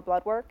and do more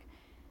blood work.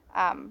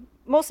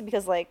 Mostly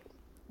because, like,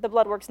 the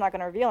blood work's not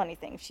going to reveal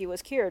anything. She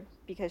was cured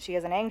because she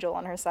has an angel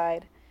on her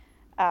side.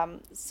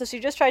 So she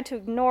just tried to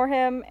ignore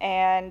him,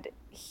 and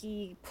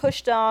he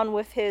pushed on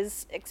with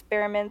his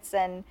experiments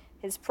and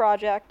his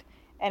project,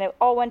 and it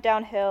all went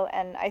downhill.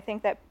 And I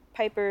think that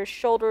Piper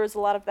shoulders a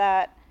lot of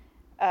that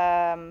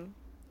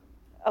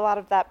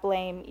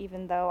blame,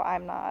 even though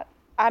I'm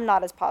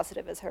not as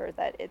positive as her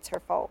that it's her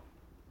fault.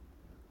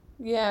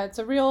 Yeah, it's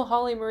a real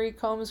Holly Marie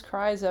Combs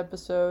cries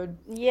episode.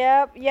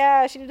 Yep,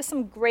 yeah, she did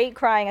some great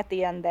crying at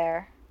the end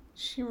there.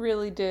 She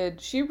really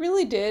did. She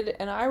really did,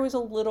 and I was a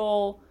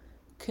little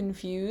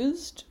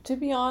confused, to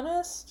be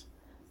honest,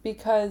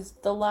 because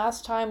the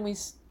last time we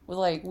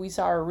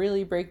saw her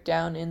really break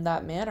down in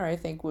that manner, I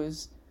think,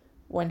 was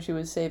when she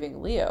was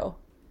saving Leo.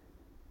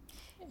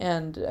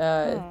 And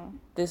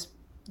this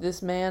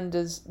man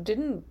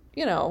didn't,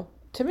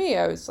 to me,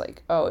 I was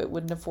like, oh, it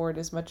wouldn't afford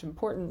as much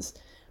importance.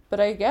 But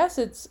I guess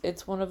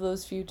it's one of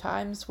those few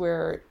times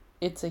where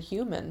it's a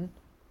human.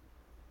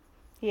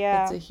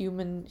 Yeah. It's a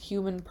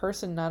human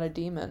person, not a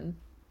demon.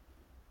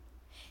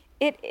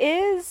 It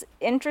is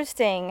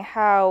interesting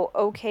how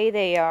okay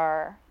they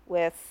are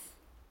with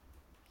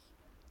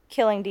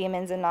killing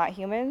demons and not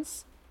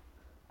humans.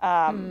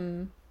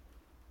 Because,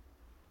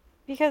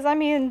 I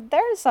mean,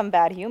 there's some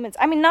bad humans.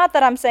 I mean, not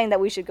that I'm saying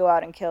that we should go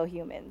out and kill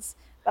humans,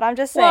 but I'm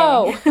just saying.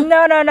 Whoa.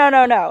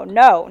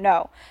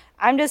 No.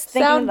 I'm just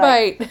thinking,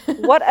 like,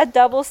 Soundbite. what a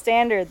double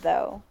standard,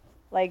 though.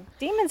 Like,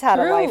 demons had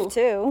a life,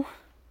 too.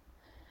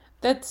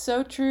 That's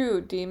so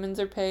true. Demons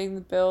are paying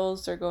the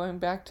bills. They're going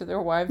back to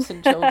their wives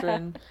and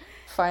children,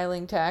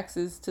 filing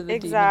taxes to the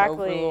demon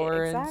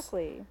overlords.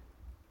 Exactly.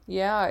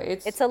 Yeah,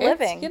 it's a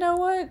living. You know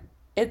what?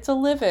 It's a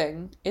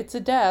living. It's a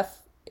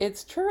death.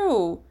 It's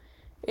true.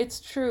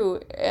 It's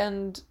true.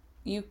 And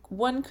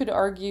one could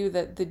argue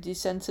that the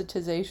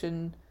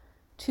desensitization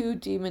to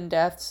demon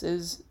deaths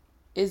is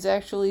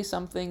actually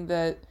something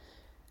that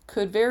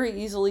could very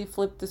easily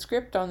flip the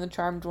script on the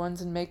charmed ones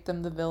and make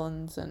them the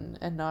villains and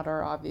not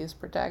our obvious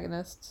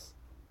protagonists.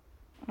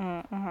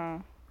 Mm-hmm.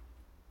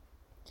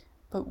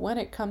 But when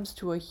it comes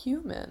to a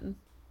human,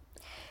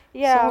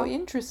 yeah, so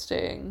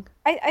interesting.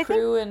 I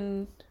Prue think.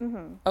 And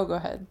Mm-hmm. oh, go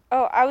ahead.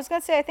 Oh, I was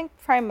gonna say I think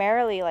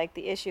primarily like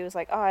the issue is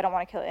like, oh, I don't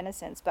want to kill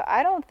innocents, but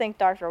I don't think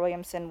Dr.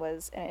 Williamson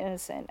was an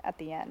innocent at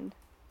the end.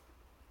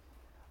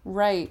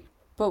 Right,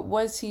 but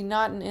was he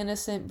not an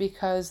innocent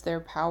because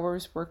their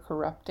powers were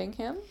corrupting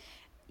him?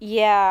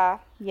 Yeah.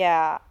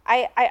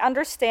 I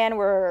understand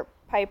where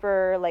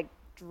Piper, like,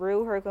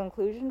 drew her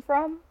conclusion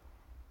from,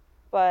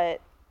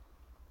 but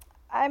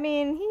I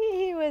mean,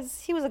 he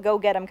was a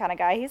go-get-'em kind of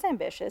guy. He's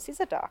ambitious. He's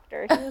a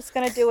doctor. He was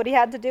going to do what he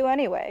had to do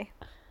anyway.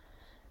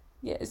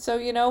 Yeah, so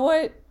you know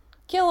what?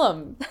 Kill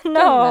him. No,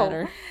 Doesn't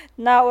matter.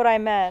 not what I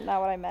meant.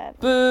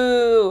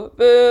 Boo!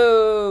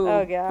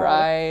 Oh, God.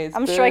 Bryce,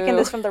 I'm striking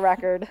this from the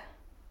record.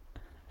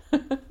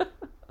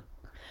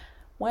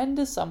 When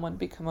does someone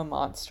become a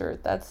monster?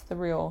 That's the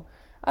real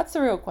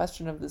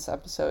question of this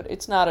episode.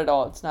 It's not at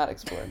all. It's not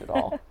explored at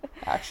all,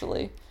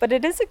 actually. But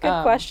it is a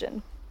good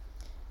question.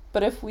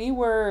 But if we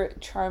were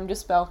Charmed to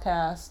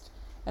Spellcast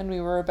and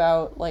we were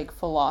about, like,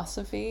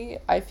 philosophy,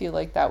 I feel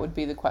like that would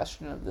be the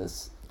question of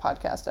this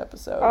podcast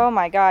episode. Oh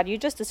my God, you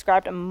just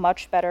described a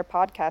much better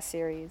podcast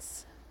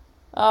series.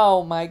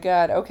 Oh my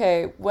God.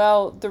 Okay,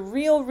 well, the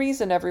real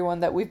reason, everyone,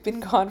 that we've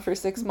been gone for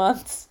 6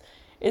 months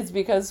is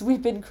because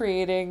we've been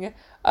creating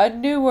a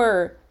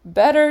newer,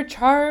 better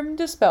Charmed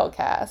to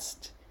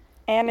Spellcast.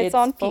 And it's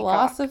on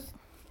Peacock.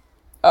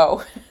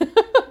 Oh.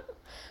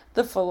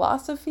 The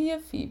Philosophy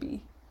of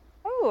Phoebe.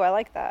 Oh, I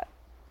like that.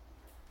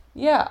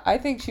 Yeah, I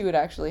think she would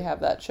actually have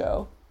that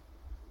show.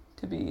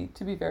 To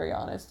be very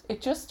honest.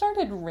 It just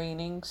started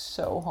raining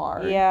so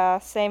hard. Yeah,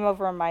 same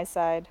over on my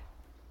side.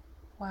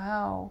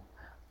 Wow.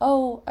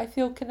 Oh, I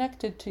feel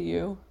connected to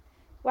you.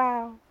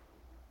 Wow.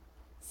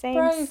 Same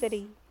Bryce.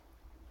 city.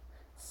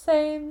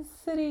 Same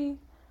city.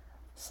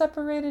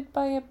 Separated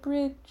by a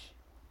bridge.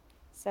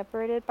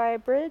 Separated by a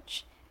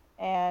bridge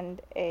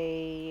and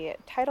a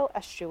tidal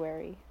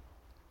estuary.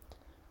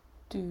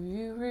 Do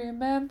you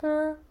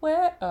remember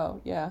where?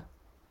 Oh, yeah.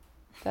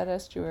 That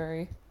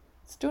estuary.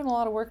 It's doing a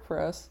lot of work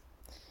for us.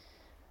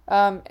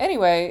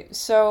 Anyway,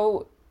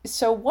 so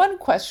one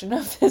question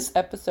of this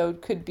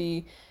episode could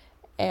be,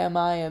 am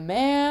I a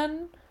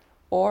man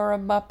or a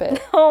Muppet?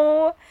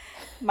 Oh,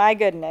 my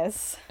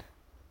goodness.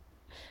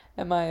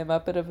 Am I a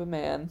Muppet of a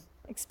man?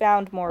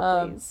 Expound more,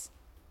 please.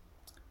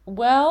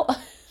 Well,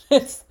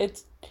 it's.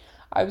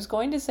 I was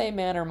going to say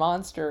man or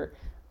monster,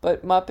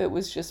 but Muppet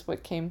was just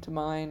what came to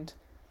mind.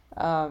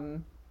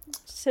 To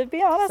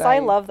be honest, I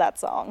love that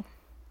song.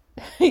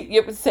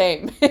 It was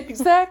same.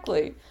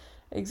 Exactly.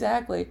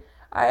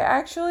 I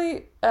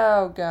actually,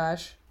 oh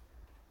gosh.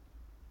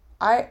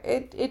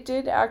 It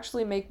did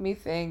actually make me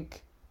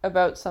think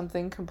about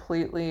something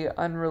completely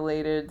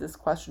unrelated. This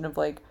question of,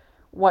 like,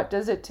 what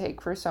does it take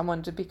for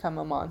someone to become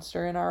a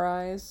monster in our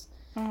eyes?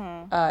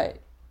 Mm-hmm.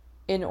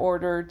 In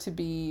order to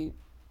be,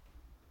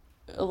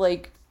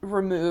 like,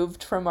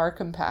 removed from our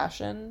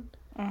compassion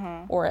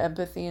or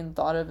empathy and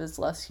thought of as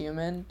less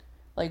human.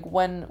 Like,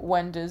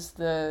 when does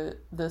the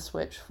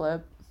switch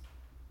flip?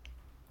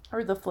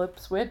 Or the flip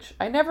switch?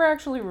 I never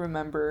actually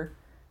remember.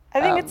 I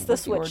think it's the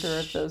what switch. the order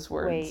of those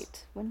words.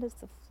 Wait, when does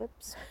the flip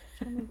switch?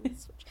 When does the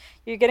switch?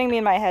 You're getting me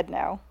in my head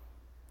now.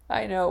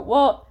 I know.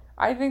 Well,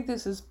 I think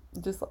this is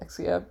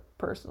dyslexia,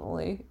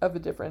 personally, of a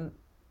different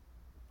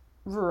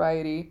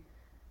variety.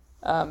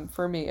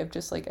 For me, of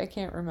just like, I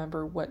can't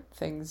remember what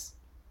things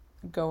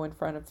go in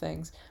front of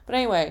things. But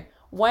anyway,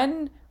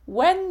 when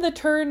the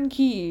turn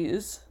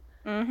keys,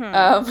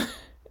 and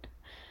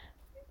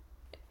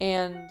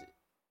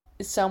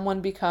someone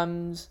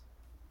becomes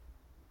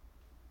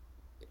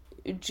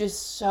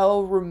just so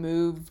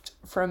removed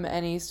from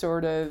any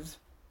sort of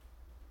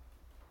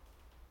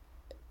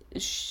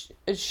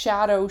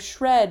shadow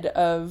shred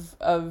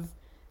of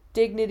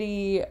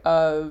dignity,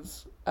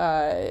 of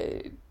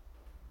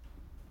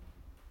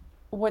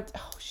what's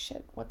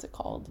it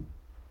called?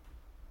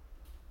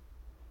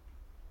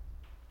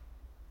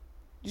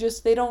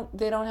 Just they don't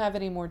have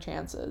any more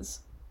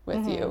chances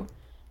with you.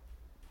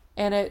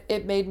 And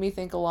it made me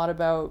think a lot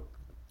about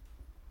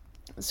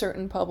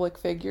certain public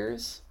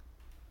figures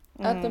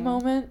at the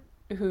moment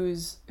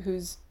whose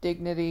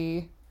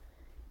dignity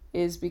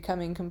is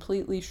becoming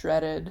completely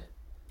shredded,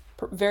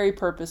 very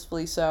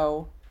purposefully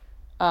so,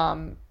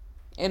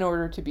 in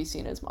order to be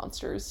seen as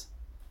monsters.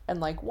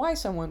 And like, why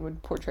someone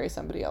would portray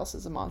somebody else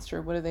as a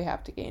monster? What do they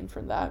have to gain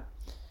from that?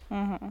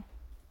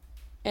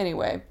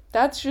 Anyway,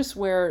 that's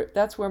where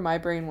my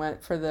brain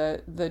went for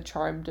the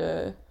Charmed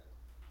a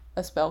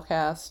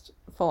Spellcast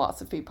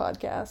philosophy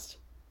podcast.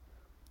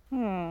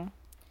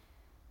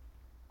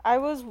 I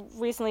was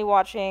recently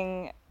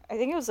watching, I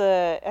think it was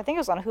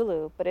on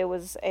Hulu, but it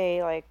was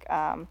a like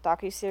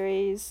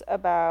docuseries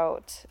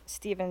about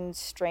Stephen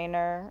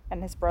Strainer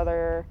and his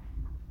brother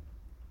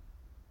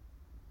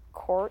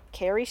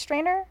Carrie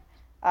Strainer.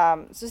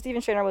 So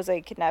Stephen Strainer was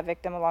a kidnap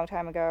victim a long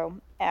time ago,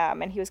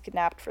 and he was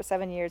kidnapped for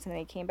 7 years, and then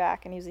he came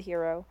back, and he was a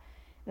hero.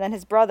 And then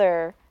his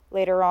brother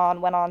later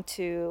on went on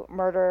to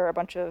murder a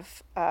bunch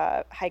of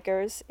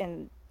hikers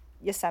in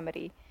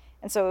Yosemite.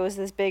 And so it was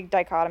this big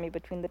dichotomy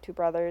between the two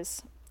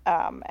brothers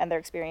and their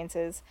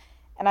experiences.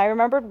 And I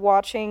remembered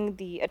watching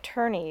the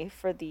attorney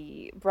for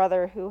the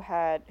brother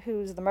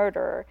who's the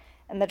murderer,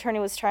 and the attorney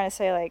was trying to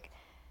say, like,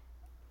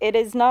 it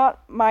is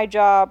not my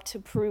job to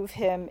prove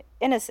him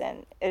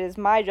innocent. It is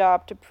my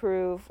job to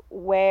prove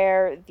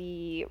where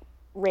the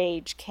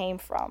rage came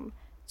from,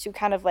 to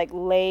kind of like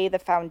lay the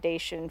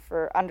foundation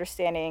for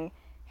understanding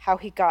how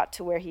he got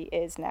to where he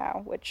is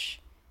now,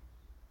 which,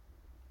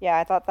 yeah,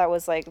 I thought that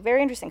was like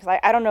very interesting, because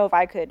I don't know if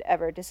I could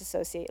ever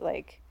disassociate,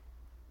 like,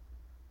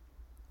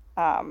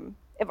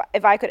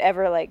 if I could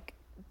ever like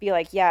be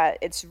like, yeah,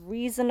 it's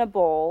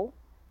reasonable,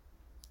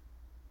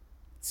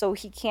 so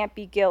he can't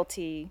be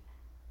guilty.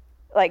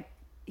 Like,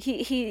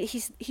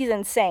 he's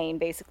insane,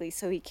 basically,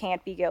 so he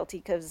can't be guilty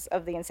because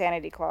of the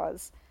insanity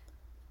clause.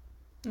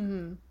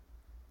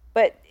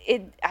 But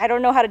I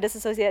don't know how to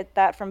disassociate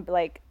that from,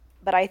 like,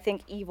 but I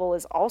think evil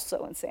is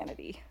also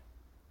insanity.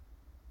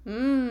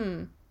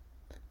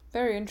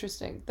 Very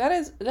interesting.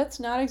 That's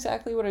not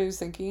exactly what I was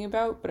thinking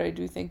about, but I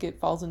do think it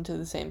falls into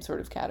the same sort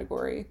of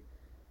category.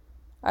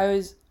 I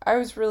was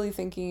really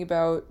thinking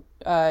about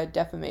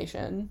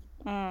defamation.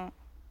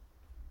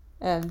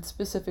 And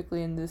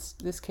specifically in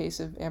this case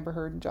of Amber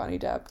Heard and Johnny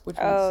Depp, which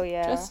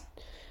was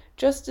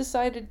just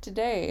decided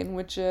today, in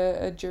which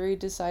a jury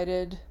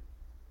decided,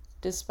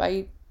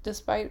 despite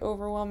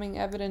overwhelming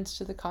evidence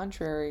to the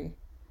contrary,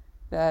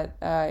 that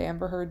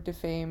Amber Heard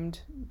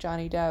defamed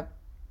Johnny Depp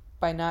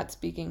by not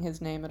speaking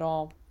his name at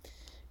all.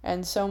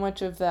 And so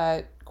much of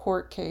that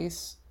court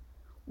case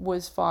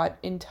was fought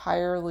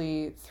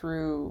entirely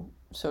through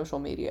social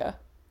media.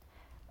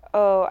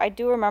 Oh, I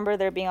do remember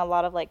there being a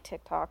lot of like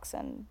TikToks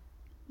and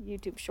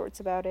YouTube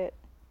shorts about it.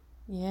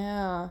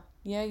 Yeah.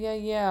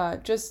 I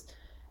just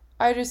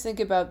think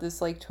about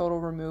this like total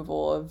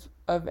removal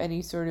of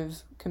any sort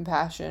of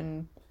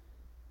compassion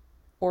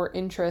or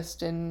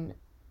interest in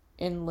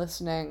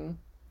listening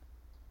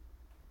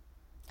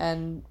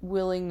and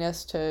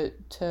willingness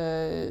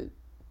to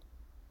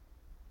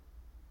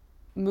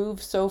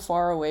move so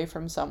far away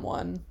from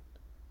someone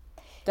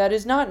that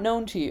is not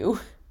known to you,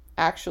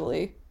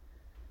 actually,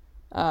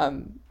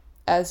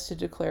 as to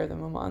declare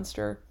them a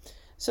monster.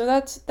 So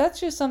that's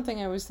just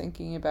something I was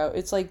thinking about.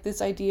 It's like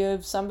this idea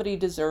of somebody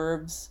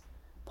deserves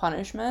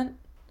punishment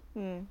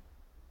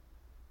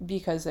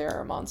because they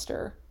are a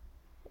monster,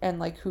 and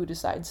like who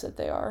decides that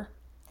they are.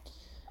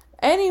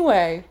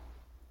 Anyway.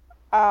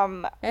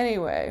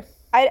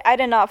 I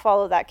did not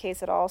follow that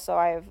case at all, so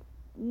I have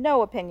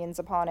no opinions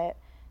upon it.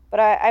 But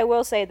I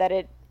will say that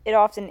it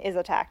often is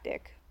a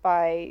tactic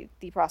by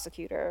the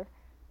prosecutor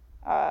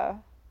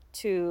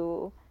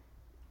to,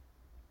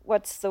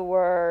 what's the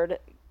word,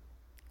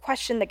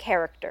 question the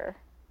character,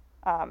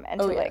 and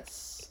to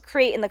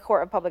create in the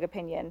court of public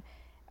opinion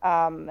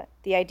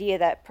the idea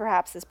that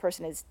perhaps this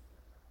person is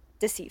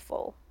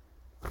deceitful.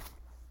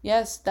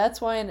 Yes,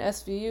 that's why in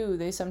SVU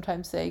they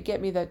sometimes say,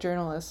 "Get me that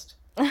journalist.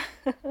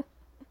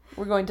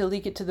 We're going to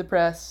leak it to the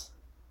press."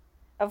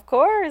 Of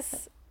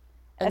course.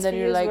 And SVU then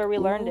you're is like, where we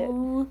learned it.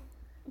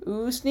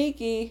 Ooh,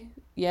 sneaky.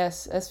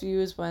 Yes, SVU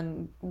is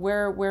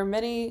where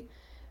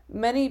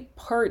many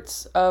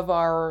parts of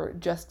our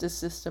justice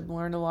system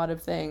learn a lot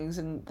of things,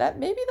 and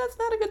maybe that's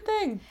not a good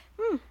thing.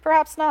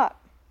 Perhaps not.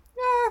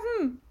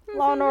 Yeah,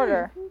 Law and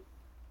Order.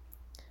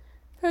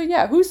 Oh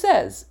yeah, who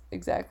says?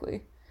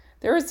 Exactly.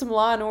 There was some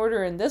Law and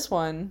Order in this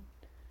one.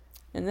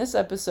 In this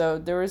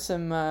episode, there was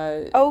some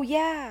Oh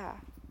yeah.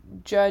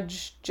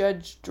 Judge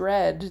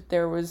Dredd.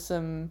 There was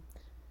some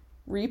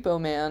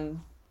Repo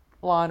Man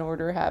Law and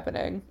Order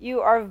happening.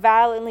 You are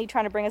valiantly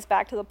trying to bring us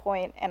back to the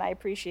point, and I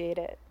appreciate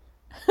it.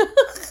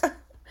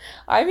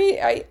 I mean,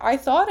 I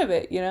thought of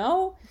it, you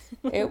know?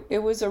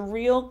 It was a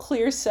real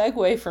clear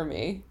segue for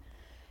me.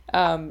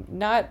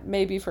 Not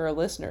maybe for our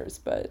listeners,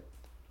 but...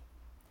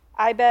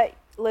 I bet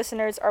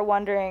listeners are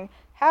wondering,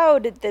 how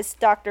did this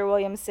Dr.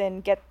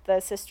 Williamson get the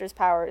sisters'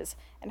 powers?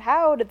 And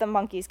how did the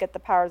monkeys get the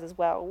powers as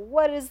well?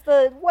 What is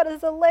the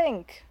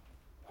link?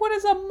 What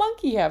does a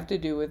monkey have to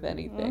do with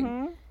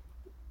anything?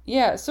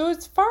 Yeah, so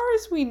as far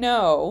as we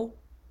know,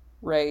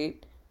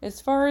 right,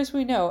 as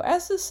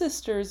the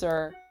sisters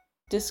are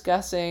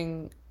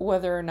discussing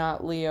whether or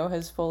not Leo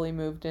has fully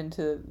moved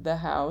into the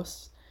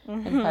house,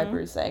 and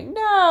Piper's saying,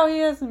 no, he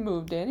hasn't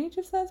moved in, he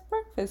just has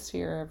breakfast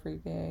here every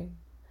day.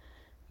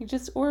 He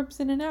just orbs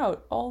in and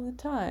out all the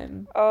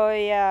time. Oh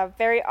yeah,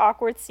 very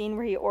awkward scene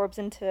where he orbs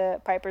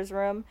into Piper's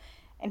room,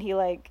 and he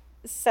like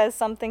says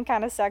something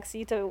kind of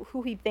sexy to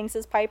who he thinks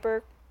is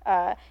Piper,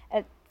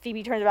 and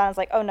Phoebe turns around and is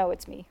like, oh no,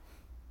 it's me.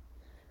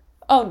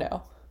 Oh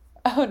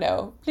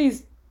no,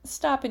 please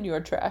stop in your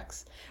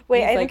tracks.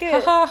 Wait, I like, think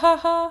it, ha ha ha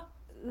ha.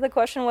 the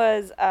question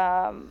was,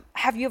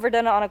 have you ever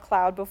done it on a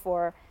cloud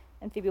before?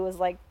 And Phoebe was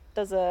like,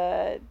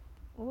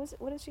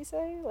 what did she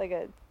say? Like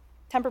a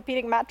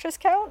Tempur-Pedic mattress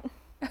count?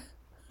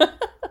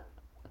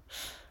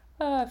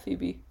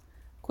 Phoebe.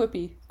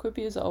 Quippy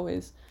as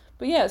always.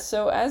 But yeah,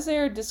 so as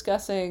they're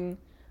discussing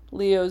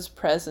Leo's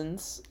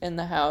presence in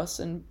the house,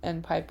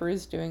 and Piper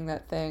is doing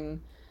that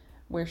thing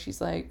where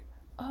she's like,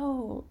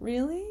 oh,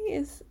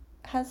 really?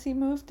 Has he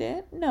moved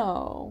in?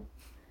 No.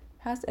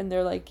 And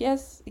they're like,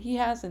 yes, he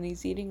has, and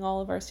he's eating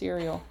all of our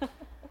cereal.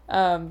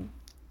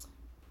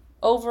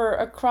 Over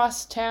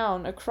across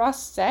town,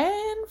 across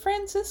San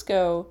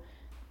Francisco,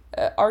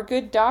 our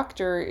good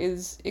doctor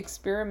is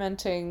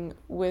experimenting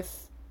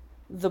with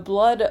the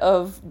blood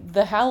of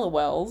the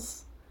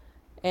Hallowells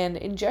and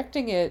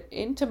injecting it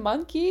into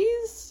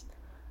monkeys.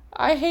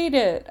 I hate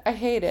it. Yeah,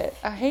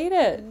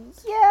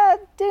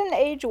 it didn't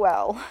age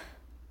well.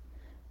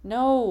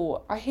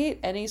 No, I hate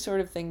any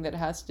sort of thing that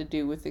has to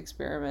do with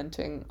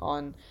experimenting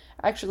on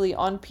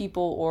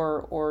people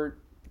or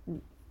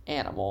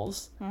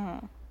animals.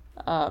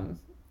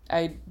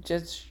 I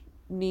just,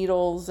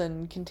 needles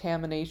and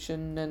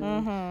contamination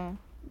and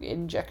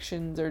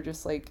injections are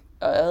just like,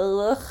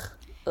 ugh.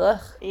 Yeah.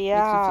 Makes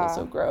me feel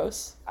so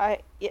gross.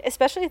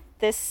 Especially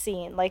this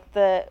scene, like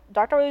the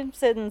Dr.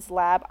 Williamson's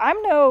lab.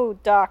 I'm no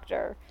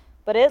doctor,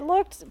 but it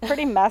looked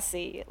pretty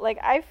messy. Like,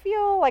 I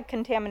feel like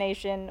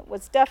contamination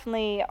was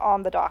definitely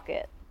on the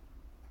docket.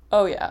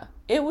 Oh yeah,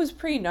 it was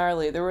pretty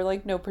gnarly. There were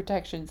like no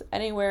protections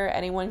anywhere.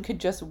 Anyone could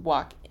just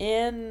walk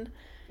in.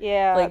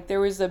 Yeah. Like there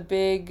was a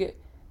big,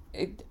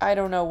 I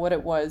don't know what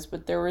it was,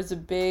 but there was a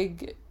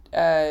big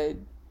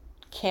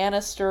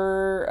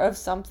canister of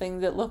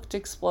something that looked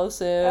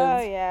explosive. Oh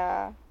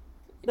yeah.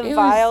 The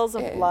vials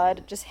of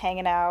blood just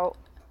hanging out.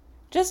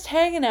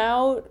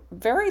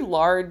 Very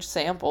large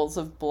samples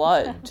of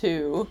blood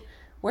too.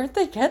 Where'd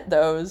they get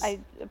those?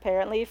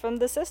 Apparently from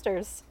the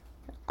sisters.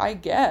 I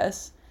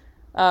guess.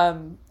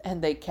 And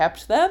they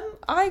kept them,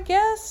 I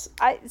guess?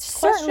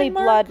 Certainly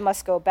blood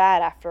must go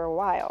bad after a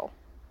while.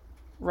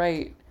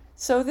 Right.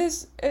 So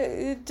this,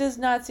 it does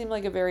not seem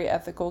like a very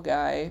ethical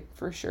guy,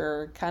 for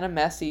sure. Kind of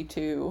messy,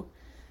 too.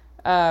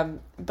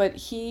 But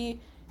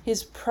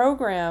his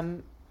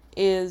program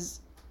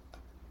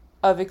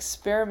of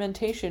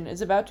experimentation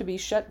is about to be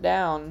shut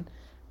down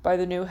by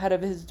the new head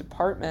of his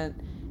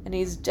department, and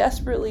he's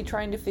desperately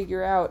trying to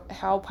figure out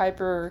how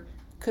Piper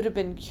could have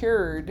been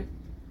cured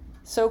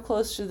so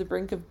close to the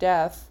brink of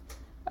death,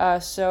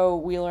 so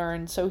we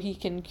learn, so he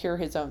can cure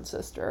his own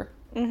sister,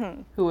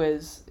 who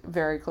is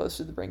very close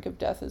to the brink of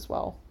death as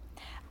well.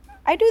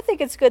 I do think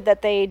it's good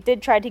that they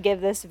did try to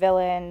give this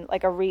villain,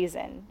 like, a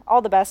reason.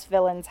 All the best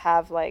villains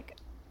have, like,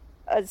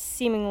 a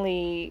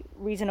seemingly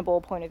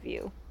reasonable point of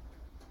view.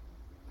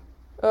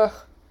 Ugh,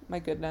 my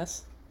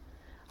goodness.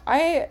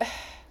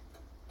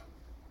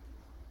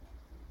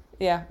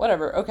 Yeah,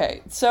 whatever.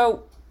 Okay,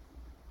 so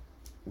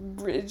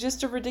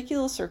just a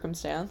ridiculous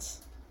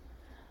circumstance.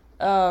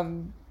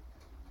 Oh,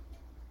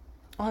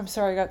 I'm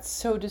sorry, I got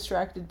so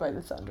distracted by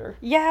the thunder.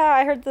 Yeah,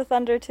 I heard the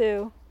thunder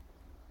too.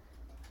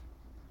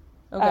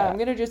 Okay, I'm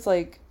gonna just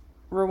like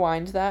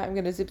rewind that. I'm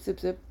gonna zip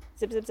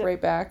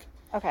right back.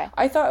 Okay.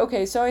 I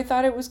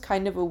thought it was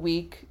kind of a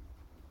weak,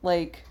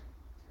 like,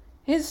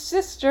 his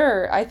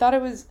sister. I thought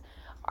it was,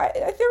 there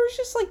was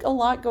just like a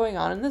lot going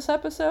on in this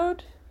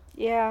episode.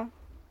 Yeah.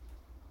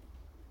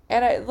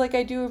 And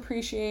I do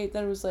appreciate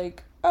that it was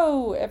like,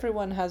 oh,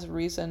 everyone has a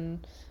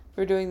reason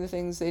for doing the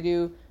things they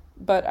do.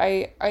 But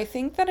I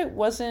think that it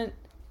wasn't,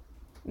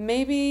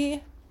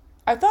 maybe,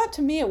 I thought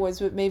to me it was,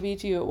 but maybe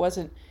to you it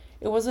wasn't.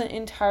 It wasn't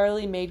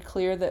entirely made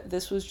clear that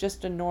this was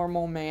just a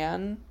normal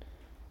man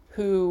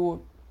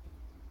who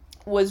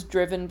was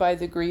driven by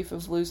the grief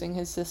of losing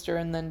his sister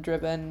and then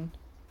driven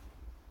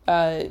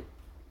to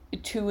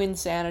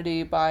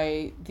insanity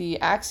by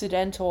the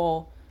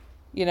accidental,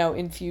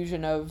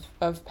 infusion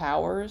of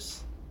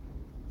powers.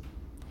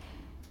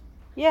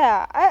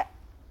 Yeah,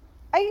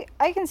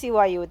 I can see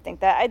why you would think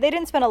that. They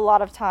didn't spend a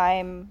lot of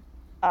time,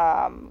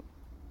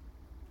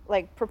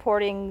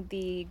 purporting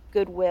the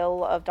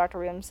goodwill of Dr.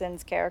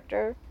 Williamson's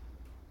character.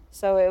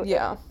 So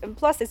and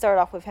plus they started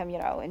off with him,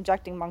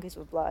 injecting monkeys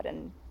with blood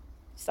and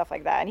stuff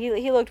like that, and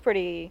he looked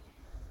pretty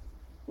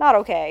not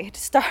okay to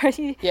start.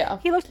 He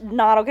looked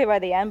not okay by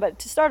the end, but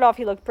to start off,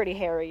 he looked pretty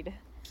harried.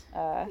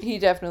 He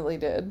definitely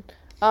did.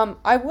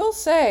 I will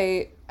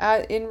say,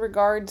 in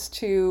regards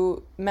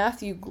to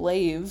Matthew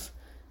Glave,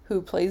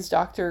 who plays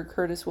Dr.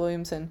 Curtis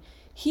Williamson,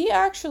 he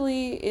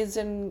actually is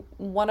in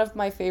one of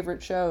my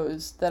favorite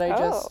shows that I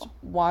just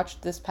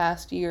watched this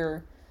past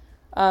year.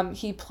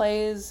 He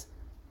plays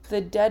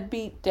the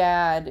deadbeat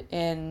dad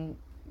in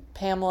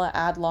Pamela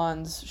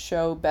Adlon's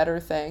show Better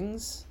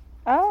Things.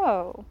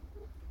 Oh.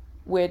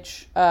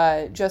 Which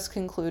just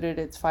concluded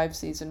its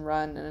 5-season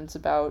run, and it's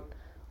about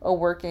a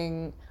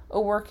working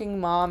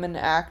mom and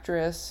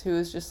actress who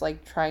is just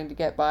trying to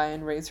get by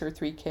and raise her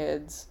 3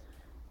 kids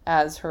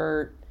as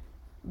her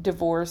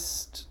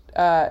divorced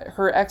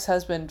her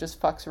ex-husband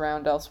just fucks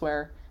around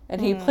elsewhere,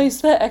 and he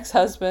plays the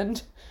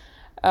ex-husband.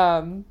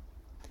 So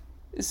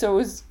it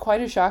was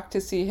quite a shock to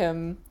see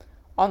him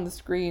on the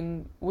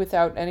screen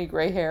without any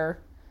gray hair.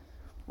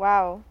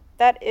 Wow,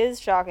 that is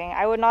shocking.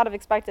 I would not have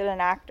expected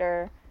an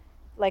actor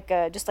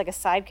just like a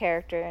side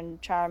character in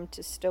Charmed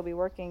to still be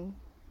working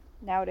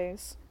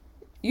nowadays.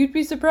 You'd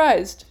be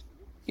surprised.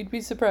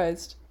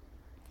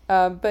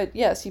 But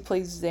yes, he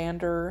plays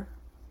Xander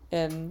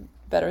in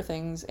Better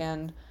Things,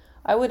 and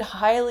I would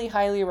highly,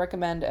 highly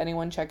recommend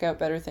anyone check out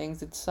Better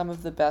Things. It's some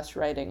of the best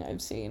writing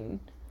I've seen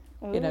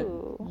in a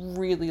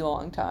really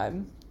long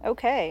time.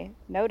 Okay,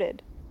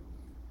 noted.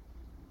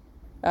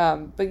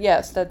 But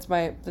yes, that's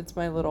my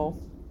little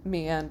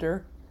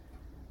meander.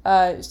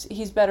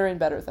 He's better in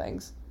Better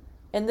Things.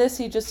 In this,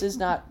 he just is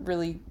not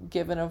really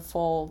given a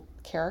full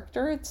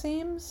character, it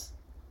seems.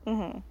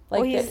 Mm-hmm.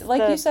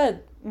 You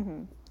said.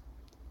 Mm-hmm.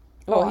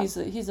 Well,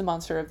 he's a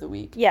monster of the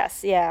week.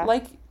 Yes, yeah.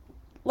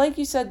 Like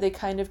you said, they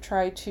kind of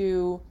try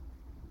to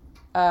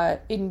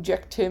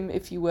inject him,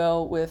 if you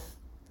will, with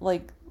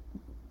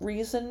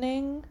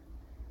reasoning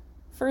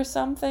for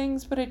some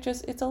things, but it's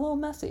a little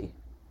messy.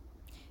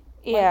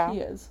 Yeah. He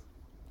is.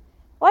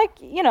 Like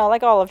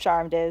all of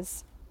Charmed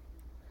is.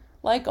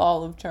 Like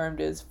all of Charmed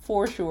is,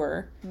 for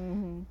sure.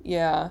 Mm-hmm.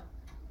 Yeah.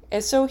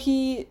 And so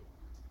he,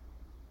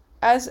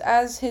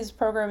 as his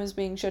program is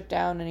being shut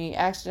down and he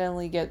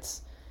accidentally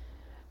gets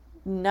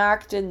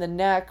knocked in the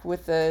neck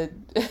with a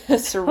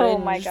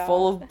syringe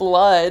full of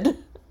blood,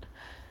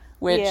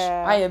 which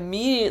I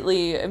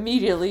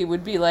immediately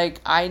would be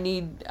like, I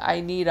need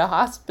a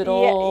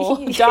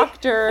hospital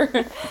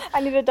doctor.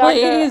 I need a doctor.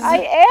 Please. I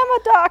am a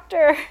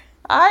doctor.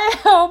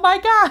 Oh my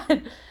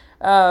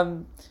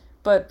God.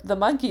 But the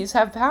monkeys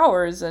have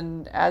powers,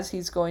 and as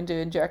he's going to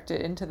inject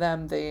it into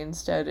them, they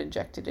instead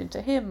inject it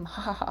into him.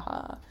 Ha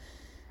ha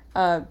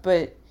ha.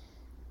 But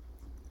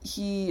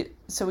he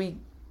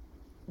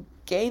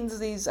gains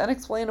these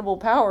unexplainable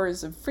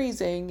powers of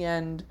freezing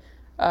and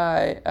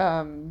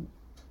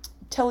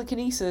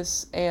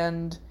telekinesis,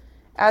 and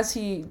as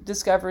he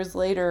discovers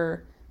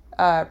later,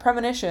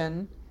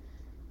 premonition,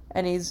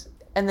 and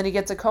then he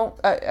gets a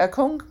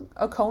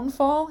cone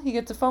fall. He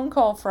gets a phone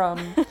call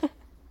from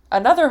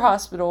another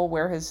hospital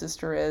where his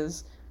sister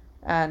is,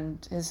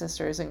 and his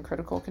sister is in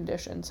critical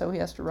condition, so he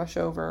has to rush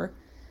over.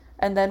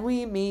 And then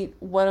we meet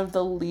one of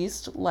the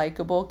least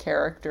likable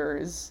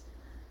characters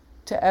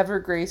to ever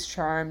grace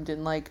Charmed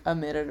in a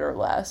minute or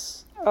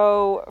less.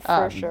 Oh,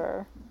 for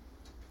sure.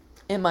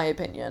 In my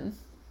opinion.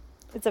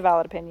 It's a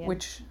valid opinion.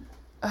 Which,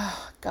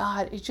 oh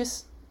God,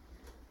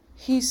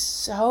 he's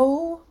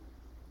so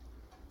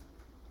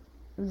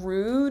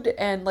rude,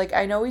 and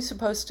I know he's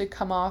supposed to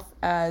come off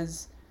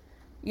as,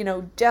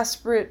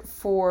 desperate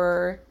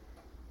for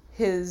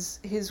his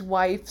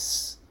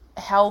wife's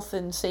health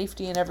and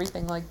safety and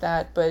everything like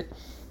that, but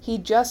he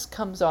just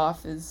comes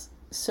off as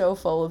so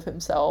full of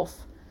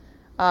himself.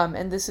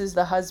 And this is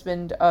the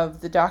husband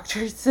of the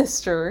doctor's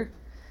sister,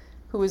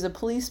 who is a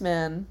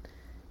policeman,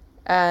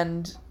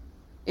 and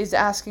is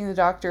asking the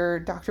doctor,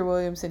 Dr.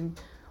 Williamson,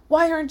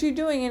 why aren't you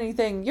doing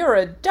anything? You're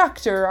a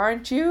doctor,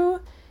 aren't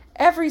you?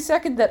 Every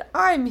second that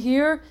I'm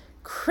here,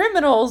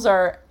 criminals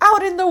are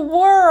out in the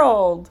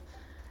world.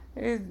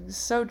 It's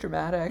so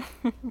dramatic.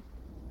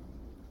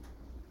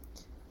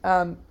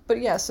 But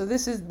yeah, so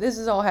this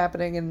is all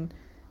happening, and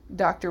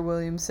Dr.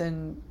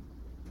 Williamson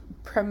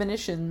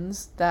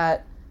premonitions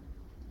that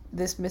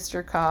this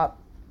Mr.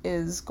 Cop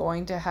is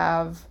going to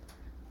have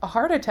a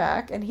heart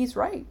attack, and he's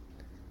right.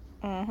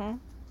 Mm-hmm.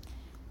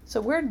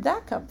 So where did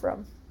that come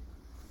from?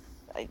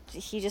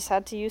 he just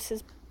had to use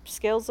his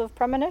skills of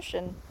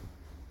premonition.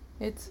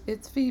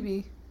 It's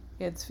Phoebe.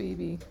 It's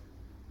Phoebe.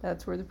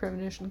 That's where the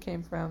premonition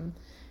came from.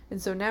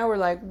 And so now we're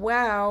like,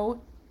 wow,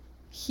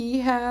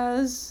 he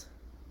has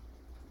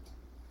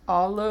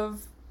all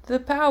of the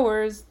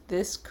powers.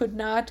 This could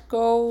not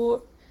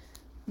go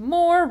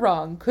more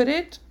wrong, could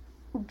it?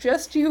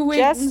 Just you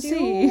wait and see.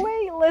 Just you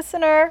wait,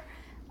 listener.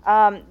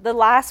 The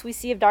last we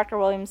see of Dr.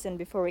 Williamson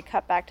before we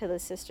cut back to the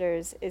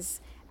sisters is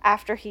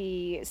after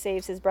he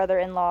saves his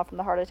brother-in-law from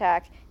the heart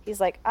attack. He's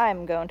like,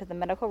 I'm going to the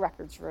medical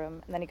records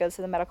room. And then he goes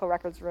to the medical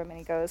records room and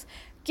he goes,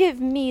 give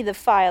me the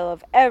file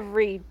of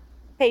every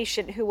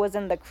patient who was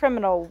in the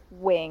criminal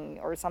wing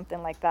or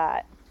something like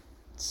that.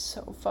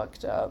 So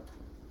fucked up.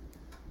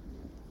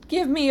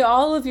 Give me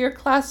all of your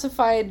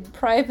classified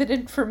private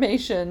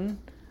information.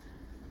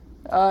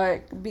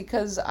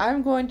 Because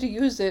I'm going to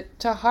use it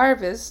to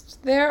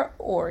harvest their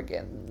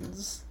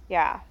organs.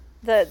 Yeah.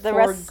 The for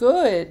rest,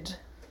 good.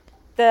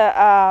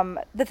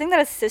 The thing that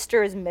his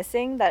sister is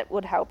missing that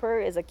would help her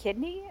is a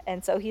kidney,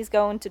 and so he's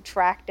going to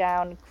track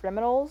down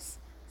criminals,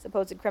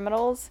 supposed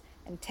criminals,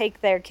 and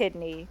take their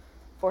kidney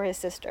for his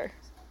sister.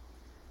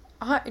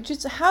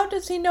 Just how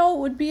does he know it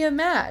would be a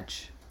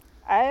match?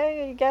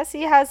 I guess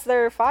he has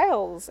their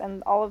files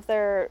and all of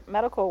their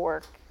medical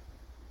work.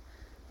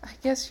 I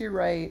guess you're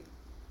right.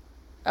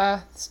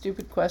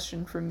 Stupid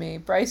question from me.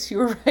 Bryce, you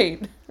were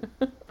right.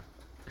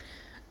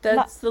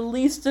 That's the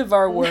least of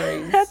our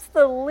worries. That's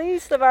the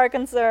least of our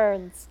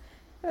concerns.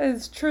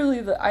 It's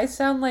truly I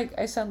sound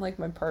like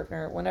my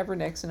partner whenever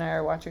Nix and I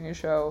are watching a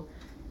show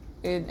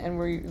and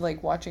we're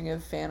like watching a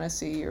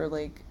fantasy or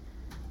like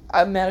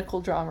a medical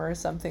drama or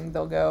something.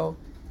 They'll go,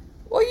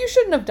 well, you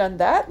shouldn't have done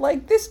that.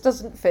 Like, this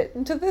doesn't fit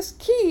into this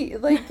key.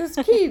 Like, this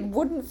key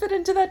wouldn't fit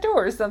into that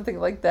door or something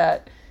like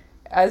that.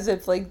 As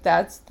if, like,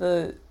 that's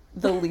the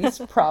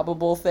least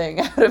probable thing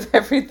out of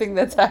everything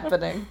that's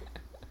happening.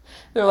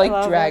 They're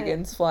like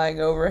dragons flying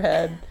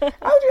overhead.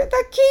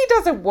 That key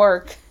doesn't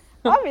work.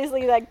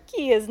 Obviously, that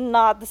key is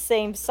not the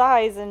same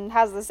size and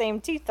has the same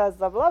teeth as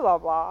the blah, blah,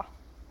 blah.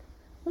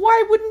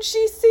 Why wouldn't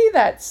she see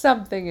that?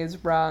 Something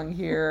is wrong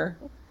here.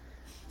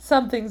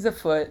 Something's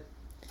afoot.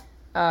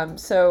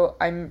 So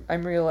I'm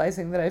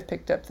realizing that I've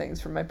picked up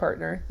things from my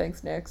partner.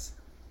 Thanks, Nix.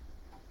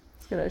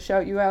 Gonna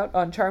shout you out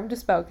on Charmed to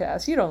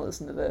Spellcast. You don't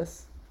listen to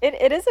this.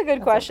 It is a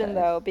good question, okay.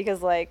 though,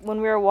 because, like,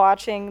 when we were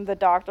watching The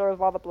Doctor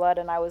of All the Blood,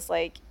 and I was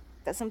like,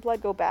 doesn't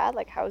blood go bad?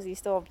 Like, how is he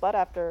still have blood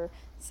after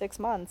 6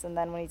 months? And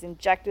then when he's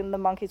injecting the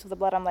monkeys with the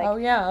blood, I'm like, oh,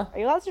 yeah. Are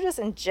you allowed to just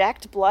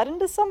inject blood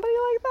into somebody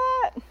like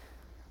that?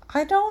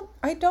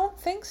 I don't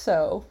think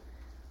so.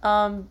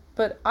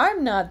 But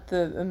I'm not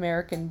the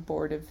American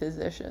Board of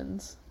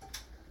Physicians.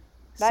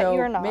 That so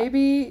you're not.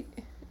 Maybe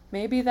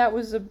that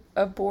was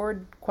a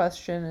board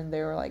question, and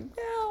they were like,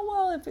 yeah,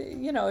 well,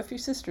 if your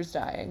sister's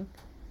dying.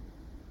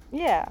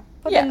 Yeah,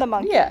 put in the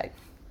monkey. Yeah,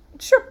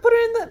 sure. Put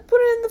it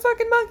in the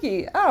fucking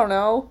monkey. I don't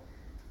know.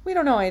 We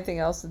don't know anything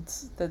else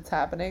that's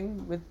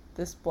happening with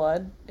this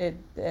blood.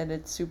 And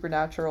its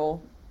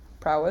supernatural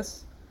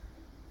prowess.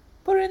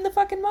 Put it in the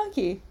fucking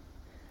monkey.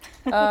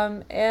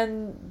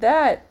 And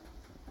that,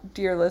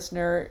 dear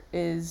listener,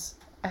 is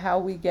how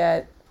we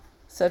get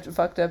such a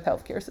fucked up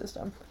healthcare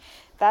system.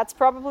 That's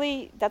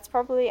probably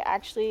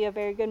actually a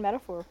very good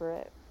metaphor for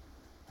it.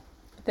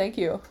 Thank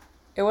you.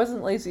 It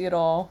wasn't lazy at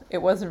all.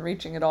 It wasn't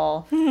reaching at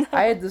all.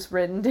 I had this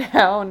written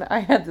down. I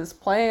had this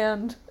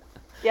planned.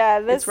 Yeah,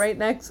 It's right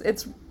next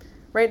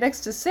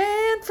to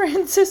San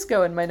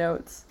Francisco in my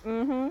notes.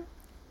 Mm-hmm.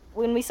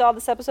 When we saw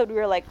this episode, we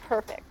were like,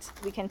 perfect.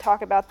 We can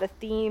talk about the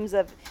themes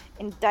of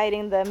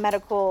indicting the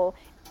medical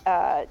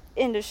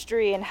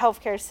industry and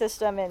healthcare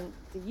system in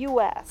the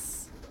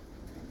U.S.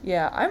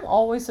 Yeah, I'm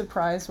always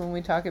surprised when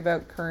we talk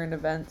about current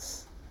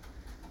events.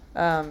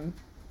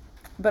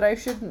 But I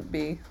shouldn't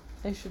be.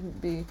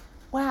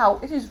 Wow,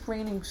 it is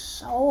raining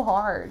so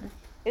hard.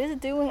 It is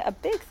doing a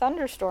big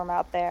thunderstorm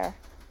out there.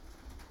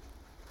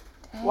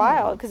 Dang.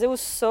 Wild, because it was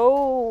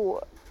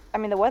so... I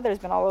mean, the weather's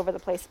been all over the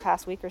place the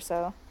past week or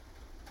so.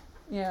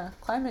 Yeah,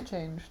 climate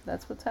change.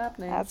 That's what's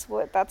happening.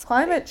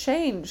 Climate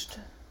changed.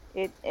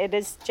 It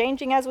is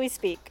changing as we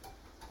speak.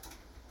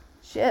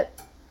 Shit.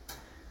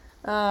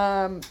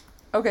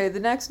 Okay, the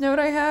next note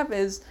I have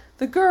is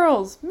the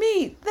girls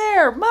meet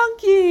their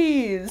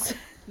monkeys.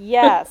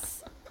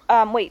 Yes.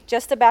 Wait,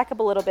 just to back up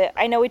a little bit.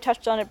 I know we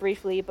touched on it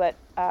briefly, but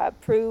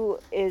Prue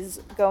is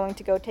going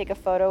to go take a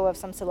photo of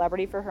some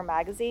celebrity for her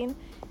magazine.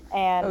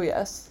 And oh,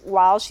 yes.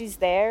 While she's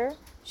there,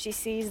 she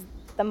sees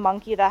the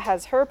monkey that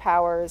has her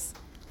powers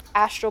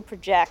astral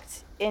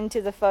project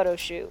into the photo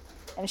shoot.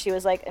 And she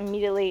was like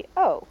immediately,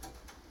 oh,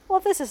 well,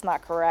 this is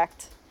not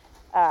correct.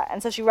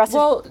 And so she rushes...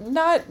 Well,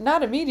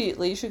 not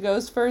immediately. She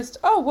goes first,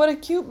 oh, what a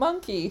cute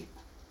monkey.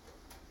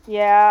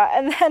 Yeah,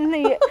 and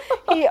then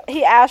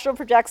he astral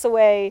projects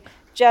away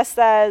just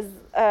as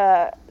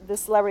the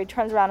celebrity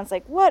turns around and is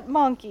like, what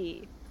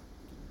monkey?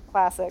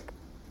 Classic.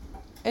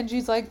 And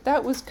she's like,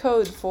 that was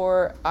code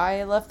for,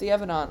 I left the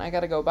oven on. I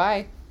gotta go,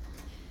 bye.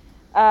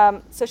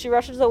 So she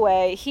rushes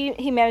away.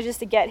 He manages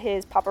to get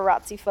his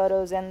paparazzi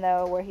photos in,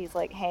 though, where he's,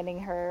 like,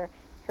 handing her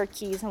her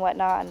keys and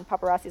whatnot, and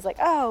paparazzi's like,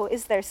 oh,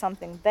 is there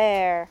something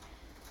there?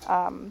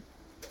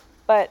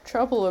 But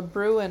Trouble a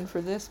brewing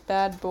for this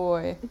bad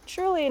boy.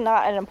 truly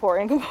not an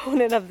important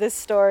component of this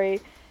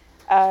story.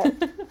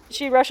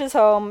 She rushes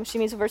home, she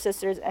meets with her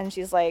sisters, and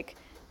she's like,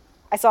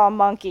 I saw a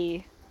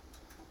monkey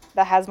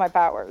that has my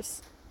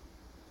powers.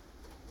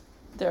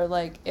 They're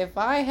like, if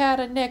I had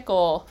a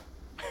nickel.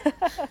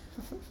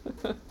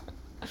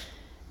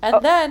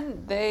 And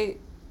then they...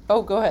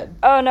 Oh, go ahead.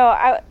 Oh,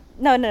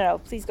 no,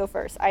 no. Please go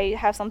first. I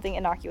have something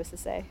innocuous to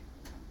say.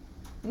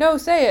 No,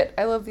 say it.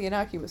 I love the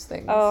innocuous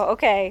things. Oh,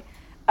 okay.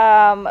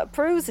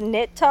 Prue's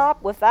knit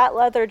top with that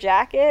leather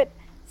jacket.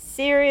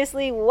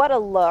 Seriously, what a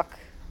look.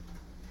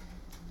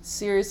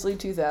 Seriously,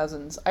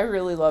 2000s. I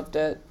really loved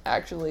it,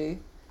 actually.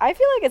 I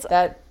feel like it's...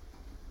 That...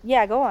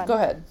 Yeah, go on. Go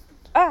ahead.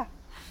 Ah.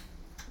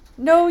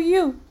 No,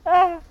 you.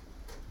 Ah.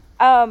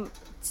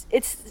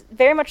 It's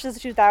very much the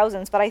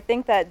 2000s, but I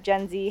think that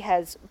Gen Z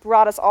has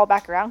brought us all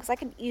back around, because I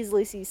could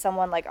easily see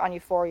someone like on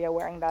Euphoria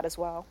wearing that as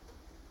well.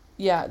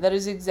 Yeah, that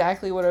is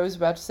exactly what I was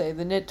about to say.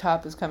 The knit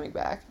top is coming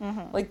back.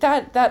 Mm-hmm. Like,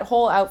 that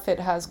whole outfit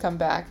has come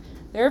back.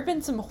 There have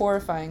been some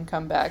horrifying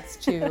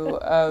comebacks, too,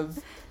 of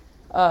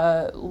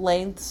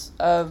lengths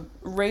of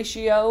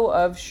ratio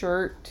of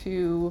shirt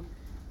to,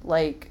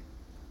 like,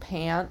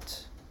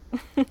 pant,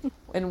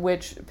 in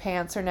which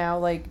pants are now,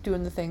 like,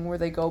 doing the thing where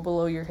they go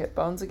below your hip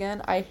bones again.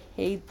 I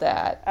hate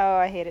that. Oh,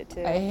 I hate it,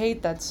 too. I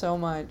hate that so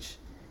much.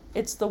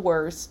 It's the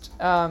worst.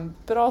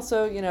 But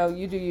also, you know,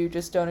 you do you,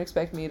 just don't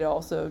expect me to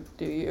also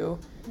do you.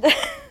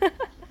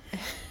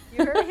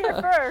 You heard it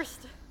here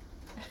first.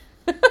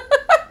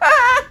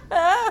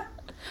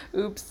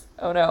 Oops.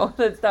 Oh no,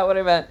 that's not what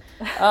I meant.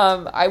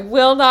 I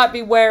will not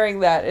be wearing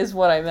that is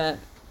what I meant,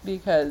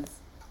 because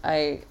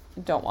I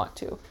don't want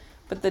to.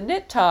 But the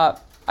knit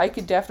top, I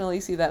could definitely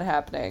see that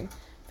happening.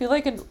 I feel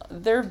like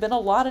there have been a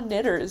lot of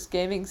knitters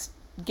gaining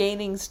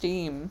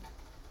steam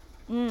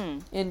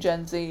in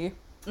Gen Z.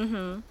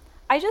 Mm-hmm.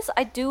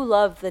 I do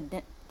love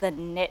the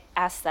knit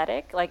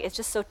aesthetic. Like, it's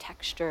just so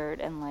textured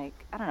and,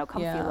 like, I don't know,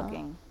 comfy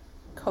looking.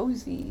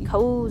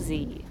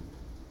 Cozy.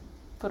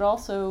 But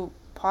also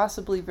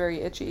possibly very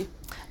itchy.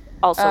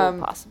 Also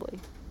possibly.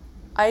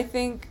 I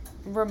think,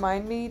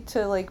 remind me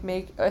to, like,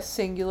 make a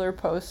singular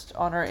post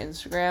on our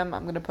Instagram.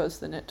 I'm going to post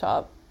the knit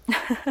top.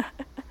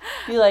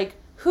 Be like,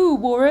 who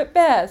wore it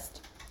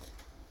best?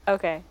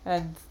 Okay.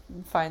 And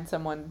find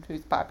someone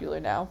who's popular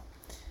now.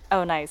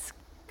 Oh, nice.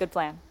 Good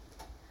plan.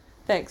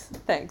 Thanks.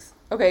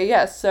 Okay,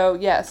 yes.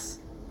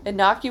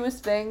 Innocuous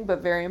thing,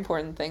 but very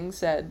important thing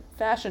said.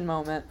 Fashion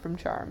moment from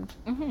Charmed.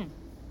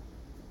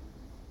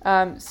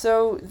 Mm-hmm.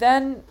 So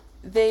then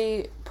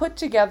they put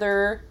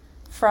together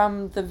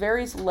from the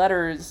various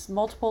letters,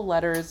 multiple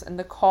letters, and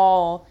the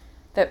call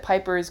that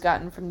Piper has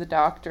gotten from the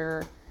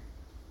doctor.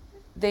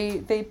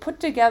 They put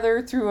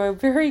together through a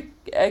very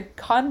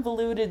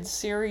convoluted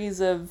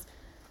series of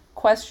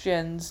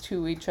questions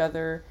to each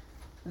other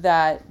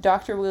that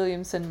Dr.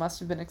 Williamson must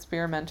have been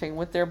experimenting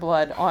with their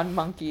blood on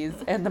monkeys,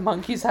 and the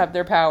monkeys have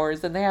their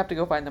powers, and they have to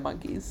go find the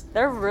monkeys.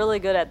 They're really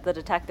good at the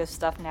detective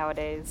stuff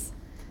nowadays.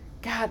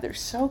 God, they're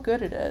so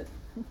good at it.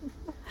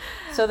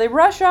 So they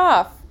rush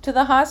off to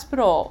the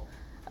hospital,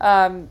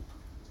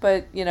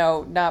 but, you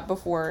know, not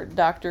before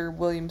Dr.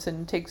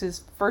 Williamson takes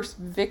his first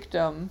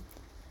victim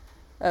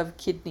of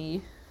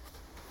kidney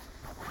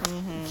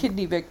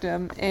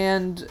victim,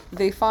 and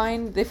they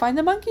find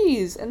the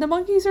monkeys, and the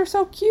monkeys are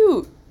so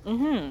cute.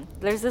 Mm-hmm.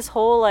 There's this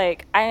whole,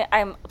 like,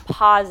 I'm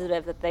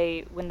positive that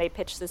when they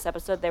pitched this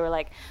episode, they were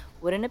like,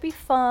 wouldn't it be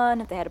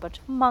fun if they had a bunch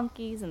of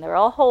monkeys and they were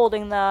all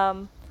holding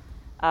them?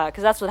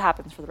 Because that's what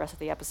happens for the rest of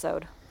the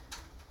episode.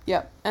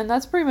 Yep, and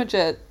that's pretty much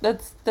it.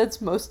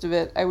 That's most of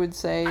it, I would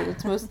say.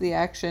 It's most of the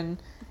action.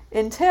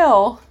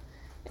 Until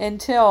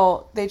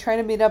they try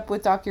to meet up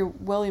with Dr.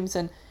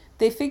 Williamson.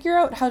 They figure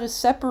out how to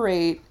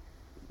separate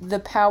the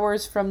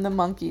powers from the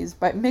monkeys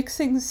by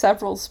mixing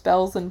several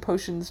spells and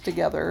potions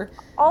together.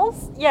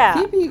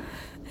 Yeah.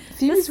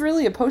 Phoebe's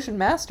really a potion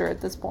master at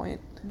this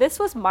point. This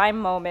was my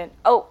moment.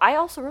 Oh, I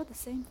also wrote the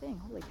same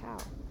thing. Holy cow.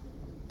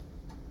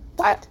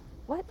 What?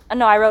 What?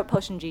 No, I wrote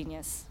Potion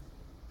Genius.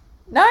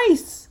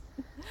 Nice!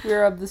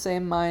 We're of the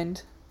same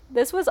mind.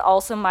 This was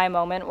also my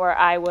moment where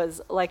I was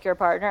like your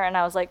partner, and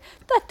I was like,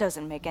 that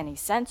doesn't make any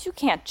sense. You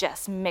can't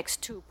just mix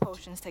two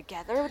potions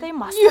together. They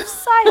must have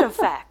side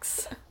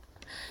effects.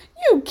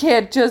 You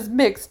can't just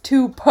mix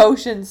two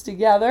potions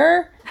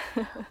together.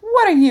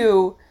 What are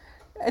you?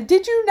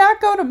 Did you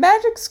not go to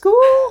magic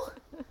school?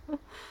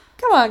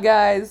 Come on,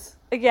 guys.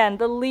 Again,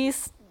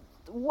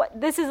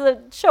 this is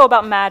a show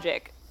about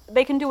magic.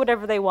 They can do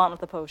whatever they want with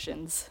the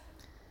potions.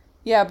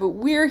 Yeah, but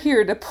we're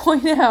here to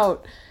point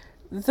out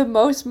the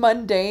most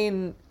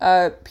mundane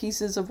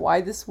pieces of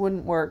why this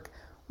wouldn't work.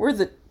 We're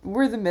the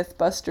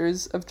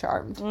Mythbusters of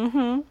Charmed.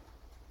 Mm-hmm.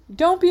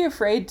 Don't be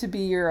afraid to be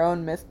your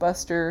own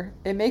Mythbuster.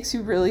 It makes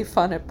you really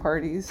fun at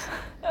parties.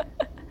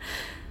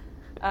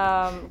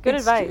 Good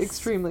advice.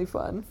 Extremely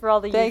fun. For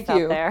all the youth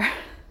out there.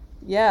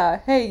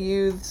 Yeah. Hey,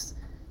 youths.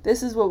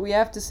 This is what we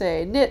have to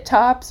say. Knit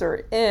tops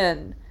are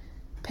in.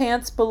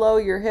 pants below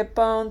your hip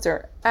bones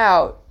are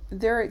out.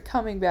 They're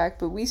coming back,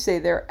 but we say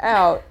they're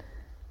out.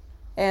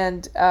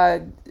 And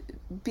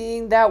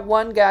being that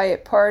one guy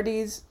at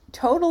parties,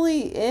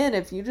 totally in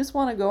if you just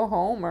want to go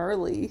home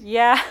early.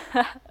 Yeah.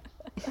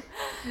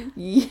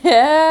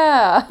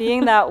 Yeah.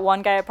 Being that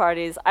one guy at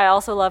parties, I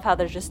also love how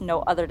there's just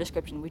no other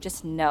description. We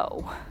just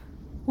know.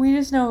 We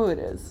just know who it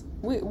is.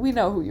 We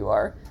know who you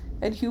are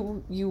and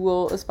who you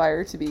will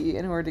aspire to be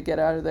in order to get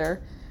out of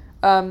there.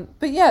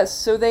 But yes,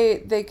 so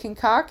they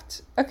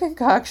concoct a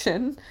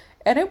concoction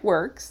and it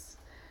works.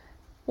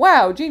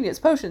 Wow, genius,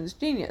 potions,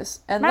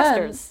 genius. And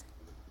Masters.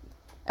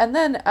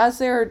 then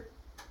as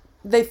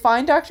they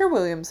find Dr.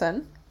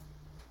 Williamson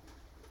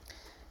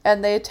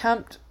and they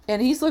attempt,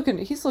 and he's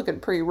looking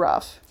pretty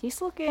rough.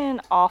 He's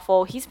looking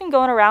awful. He's been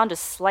going around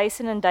just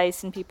slicing and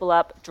dicing people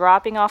up,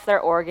 dropping off their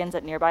organs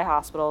at nearby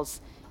hospitals.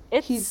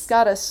 He's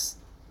got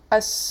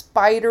a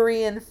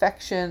spidery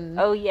infection.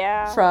 Oh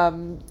yeah.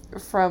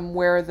 From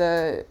where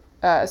the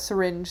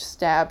syringe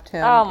stabbed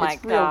him. Oh my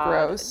it's real god.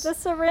 gross. The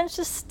syringe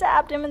just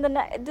stabbed him in the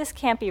neck. That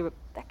can't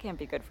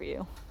be good for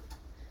you.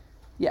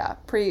 Yeah,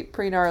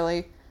 pretty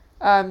gnarly.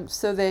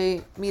 So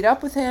they meet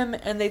up with him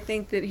and they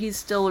think that he's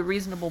still a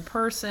reasonable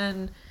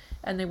person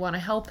and they want to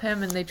help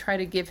him and they try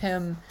to give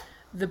him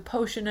the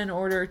potion in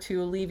order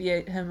to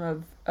alleviate him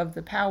of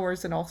the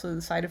powers and also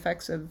the side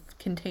effects of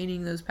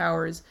containing those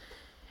powers.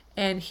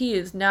 And he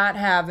is not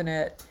having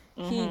it.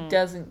 Mm-hmm. He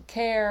doesn't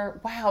care.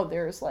 Wow,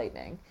 there's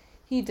lightning.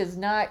 He does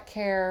not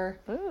care.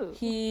 Ooh.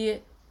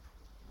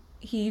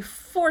 He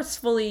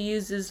forcefully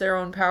uses their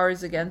own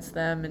powers against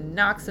them and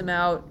knocks them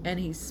out, and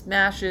he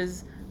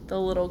smashes the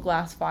little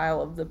glass vial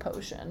of the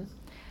potion.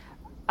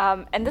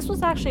 And this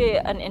was actually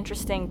an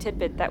interesting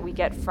tidbit that we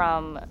get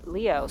from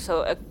Leo.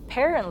 So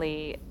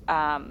apparently,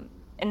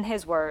 in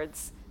his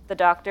words, the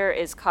Doctor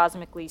is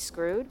cosmically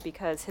screwed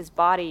because his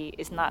body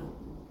is not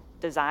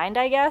designed,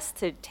 I guess,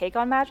 to take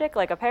on magic.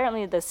 Like,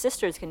 apparently the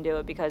sisters can do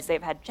it because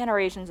they've had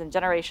generations and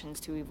generations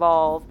to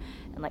evolve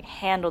and, like,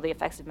 handle the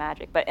effects of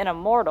magic. But in a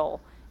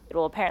mortal, it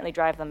will apparently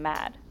drive them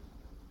mad.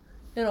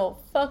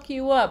 It'll fuck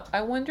you up.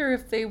 I wonder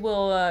if they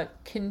will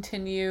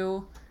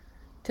continue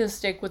to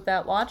stick with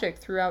that logic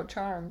throughout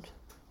Charmed.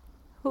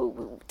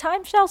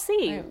 Time shall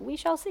see. We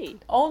shall see.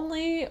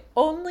 Only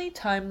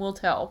time will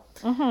tell.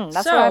 Mm-hmm,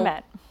 that's what I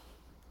meant.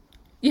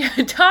 Yeah,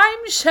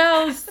 time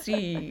shall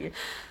see.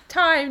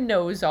 Time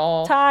knows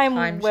all.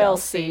 Time will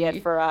see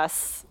it for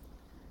us.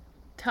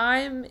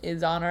 Time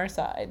is on our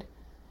side.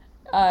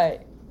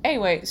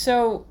 Anyway,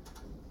 so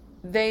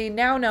they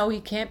now know he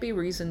can't be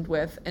reasoned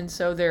with, and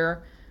so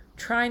they're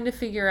trying to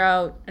figure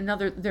out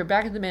they're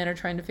back at the manor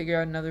trying to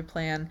figure out another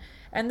plan.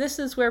 And this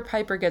is where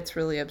Piper gets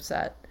really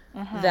upset.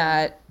 Mm-hmm.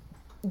 That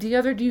the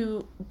other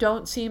two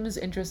don't seem as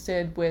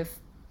interested with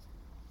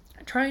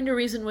trying to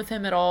reason with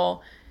him at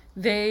all.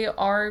 They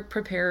are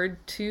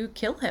prepared to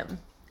kill him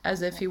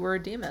as if he were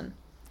a demon.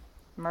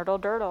 Myrtle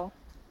Dirtle.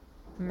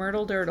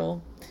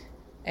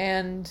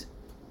 And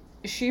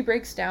she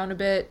breaks down a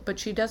bit, but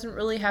she doesn't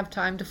really have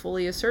time to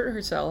fully assert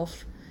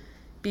herself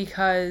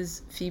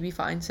because Phoebe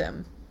finds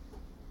him.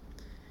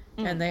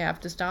 And they have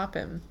to stop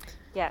him.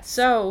 Yes.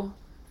 So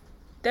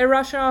they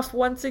rush off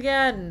once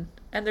again,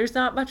 and there's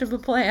not much of a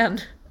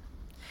plan.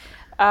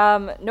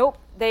 Nope.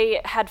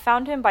 They had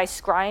found him by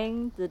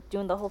scrying,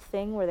 doing the whole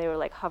thing where they were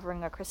like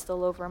hovering a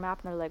crystal over a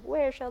map, and they're like,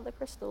 where shall the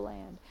crystal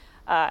land?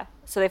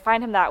 So they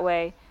find him that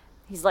way.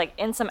 He's like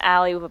in some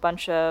alley with a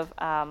bunch of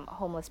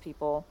homeless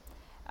people,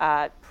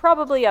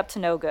 probably up to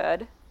no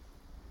good.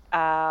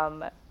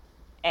 And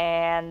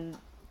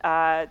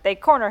they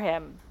corner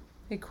him.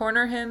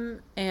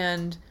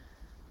 And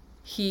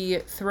he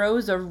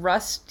throws a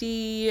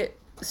rusty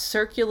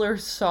circular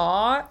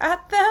saw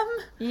at them.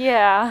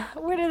 Yeah.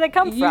 Where did they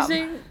come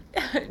from?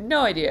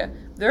 No idea.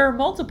 There are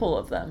multiple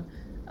of them.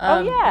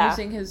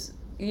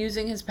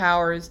 Using his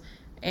powers,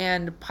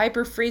 and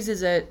Piper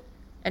freezes it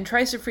and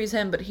tries to freeze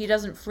him, but he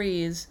doesn't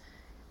freeze.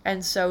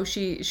 And so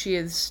she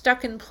is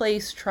stuck in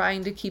place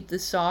trying to keep the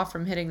saw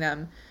from hitting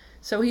them.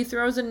 So he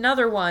throws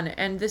another one,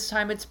 and this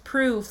time it's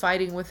Prue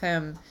fighting with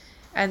him.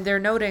 And they're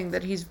noting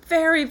that he's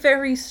very,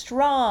 very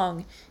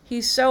strong.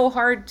 He's so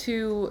hard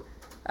to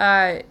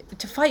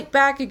fight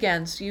back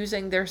against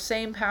using their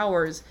same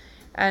powers.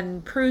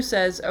 And Prue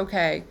says,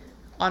 okay,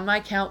 on my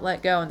count,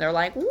 let go. And they're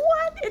like,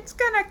 what? It's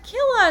gonna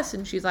kill us.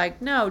 And she's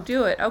like, no,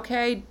 do it.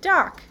 Okay,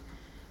 duck.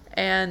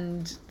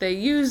 And they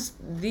use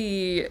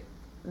the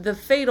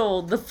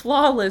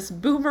flawless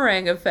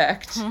boomerang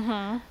effect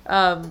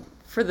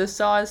for the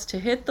saws to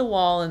hit the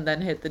wall and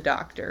then hit the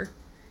Doctor.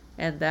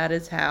 And that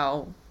is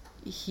how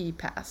he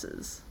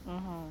passes.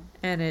 Mm-hmm.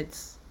 And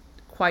it's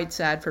quite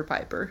sad for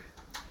Piper.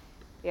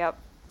 Yep.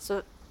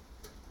 So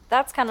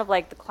that's kind of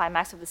like the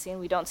climax of the scene.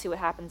 We don't see what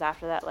happens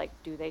after that. Like,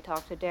 do they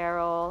talk to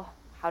Daryl?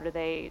 How do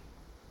they...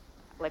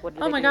 Like, what do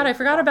they do? Oh my god, I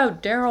forgot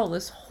about Daryl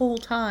this whole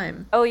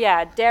time. Oh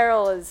yeah,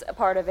 Daryl is a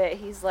part of it.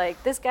 He's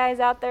like, this guy's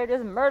out there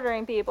just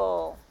murdering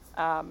people.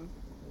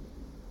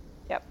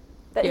 Yep.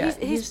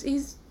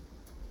 He's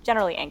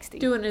generally angsty.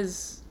 Doing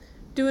his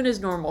doing his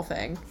normal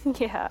thing.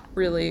 Yeah.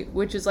 Really,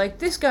 which is like,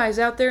 this guy's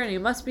out there and he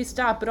must be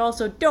stopped, but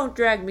also don't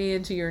drag me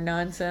into your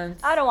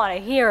nonsense. I don't want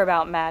to hear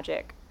about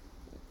magic.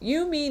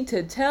 You mean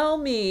to tell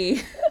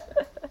me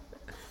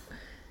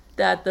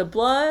that the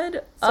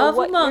blood So of a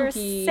what monkey...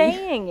 you're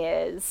saying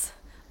is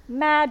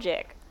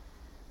magic.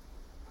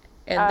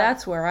 And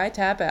that's where I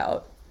tap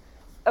out.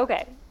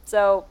 Okay,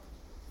 so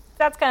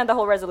that's kind of the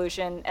whole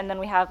resolution, and then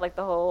we have like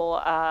the whole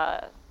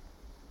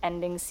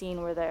ending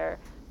scene where they're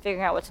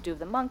figuring out what to do with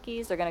the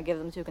monkeys. They're going to give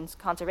them to a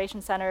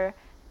conservation center.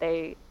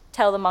 They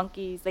train the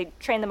monkeys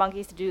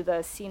to do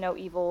the see no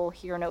evil,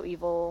 hear no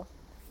evil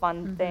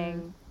fun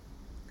thing.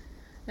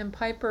 And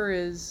Piper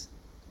is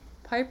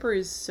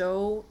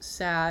so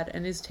sad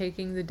and is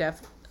taking the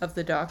death of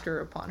the doctor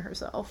upon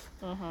herself.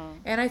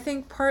 And I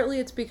think partly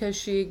it's because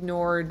she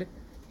ignored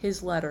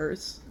his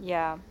letters.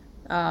 Yeah.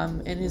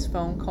 And his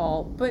phone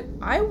call. But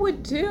I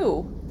would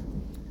too.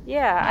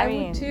 Yeah, I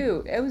mean, would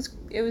too.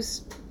 It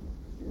was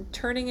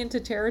turning into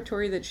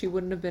territory that she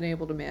wouldn't have been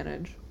able to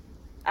manage.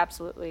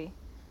 Absolutely.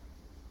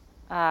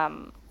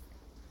 And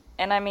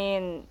I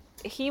mean,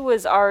 he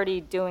was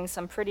already doing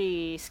some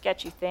pretty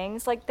sketchy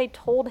things. Like, they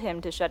told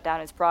him to shut down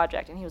his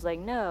project, and he was like,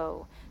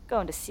 no,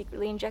 going to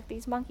secretly inject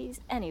these monkeys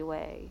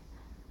anyway.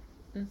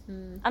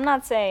 I'm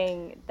not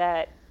saying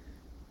that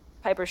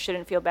Piper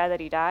shouldn't feel bad that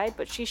he died,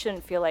 but she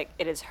shouldn't feel like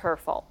it is her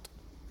fault.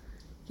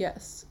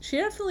 Yes. She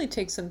definitely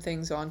takes some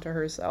things onto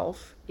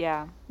herself.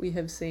 Yeah. We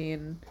have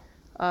seen.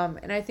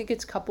 And I think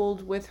it's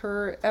coupled with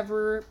her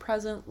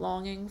ever-present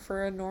longing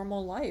for a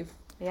normal life.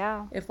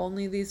 Yeah. If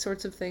only these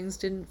sorts of things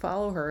didn't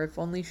follow her. If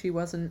only she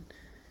wasn't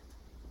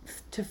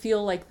to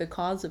feel like the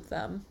cause of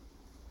them.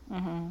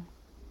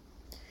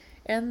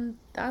 And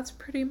that's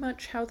pretty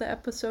much how the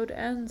episode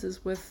ends,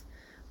 is with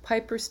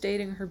Piper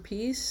stating her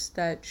piece,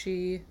 that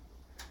she's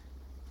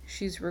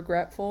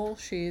regretful,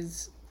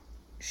 she's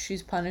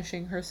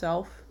punishing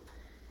herself,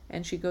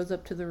 and she goes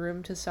up to the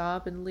room to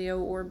sob, and Leo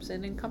orbs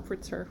in and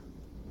comforts her.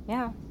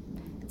 Yeah.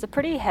 It's a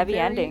pretty heavy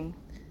ending.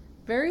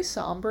 Very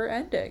somber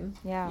ending.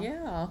 Yeah.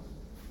 Yeah.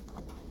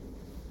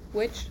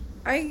 Which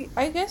I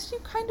guess you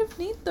kind of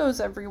need those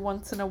every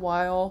once in a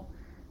while,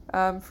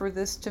 for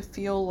this to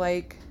feel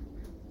like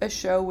a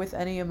show with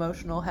any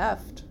emotional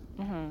heft.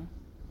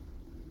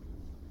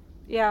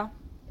 Yeah.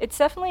 It's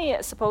definitely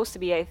supposed to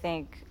be, I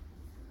think,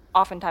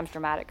 oftentimes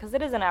dramatic, because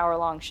it is an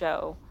hour-long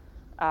show.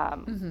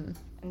 And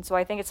so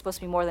I think it's supposed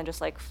to be more than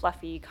just like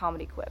fluffy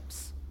comedy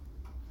quips.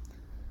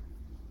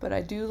 But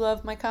I do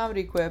love my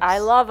comedy quips. I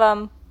love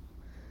them.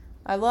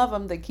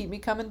 They keep me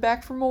coming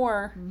back for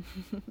more.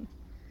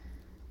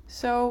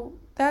 So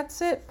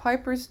that's it.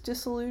 Piper's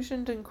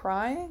disillusioned and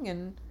crying,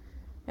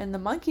 and the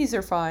monkeys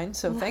are fine,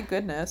 so thank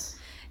goodness.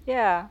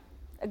 Yeah.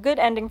 A good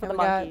ending for the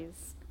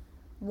monkeys.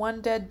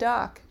 One dead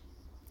doc.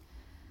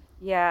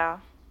 Yeah.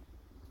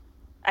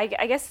 I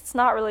guess it's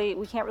not really,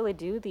 we can't really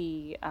do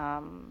the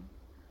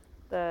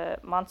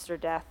monster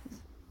death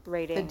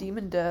rating. The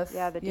demon death.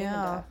 Yeah, the demon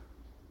death.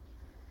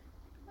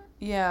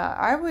 Yeah,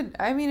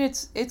 I mean,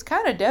 it's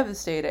kind of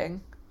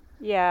devastating.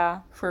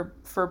 Yeah.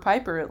 For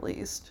Piper, at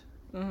least.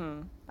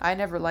 I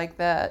never liked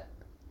that.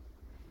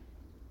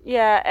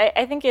 Yeah,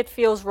 I think it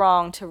feels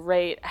wrong to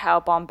rate how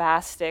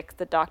bombastic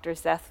the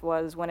doctor's death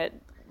was when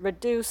it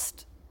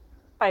reduced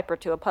Piper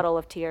to a puddle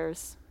of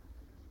tears.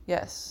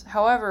 Yes.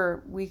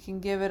 However, we can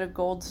give it a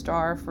gold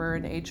star for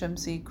an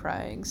HMC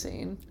crying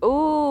scene.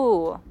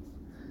 Ooh.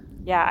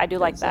 Yeah, I do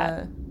like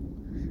that.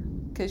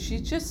 Because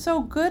she's just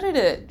so good at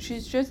it.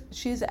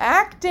 She's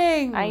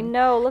acting. I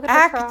know. Look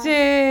at her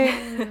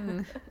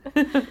acting.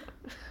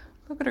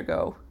 Look at her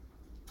go.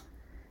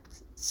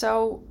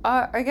 So,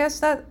 I guess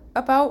that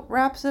about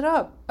wraps it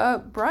up.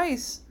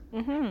 Bryce,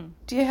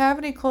 do you have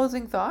any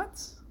closing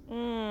thoughts?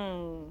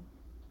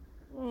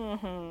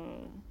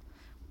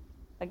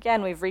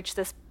 Again, we've reached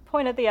this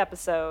point of the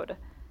episode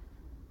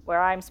where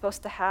I'm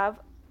supposed to have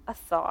a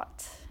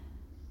thought.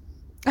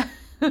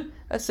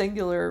 A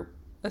singular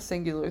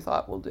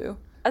thought will do.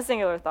 A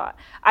singular thought.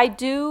 I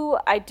do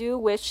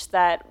wish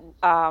that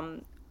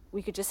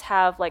we could just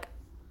have like,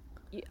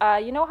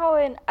 you know how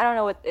in, I don't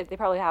know if they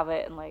probably have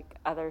it in like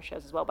other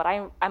shows as well, but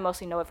I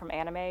mostly know it from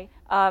anime.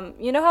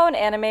 You know how in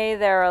anime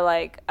there are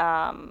like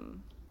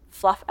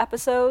fluff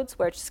episodes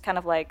where it's just kind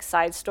of like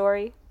side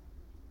story?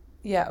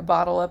 Yeah, a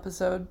bottle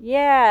episode.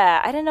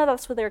 Yeah, I didn't know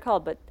that's what they were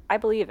called, but I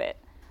believe it.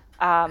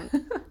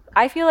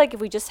 I feel like if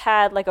we just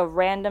had like a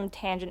random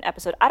tangent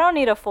episode, I don't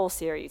need a full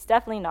series,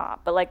 definitely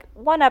not, but like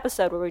one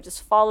episode where we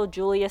just follow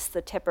Julius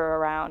the Tipper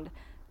around,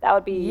 that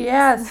would be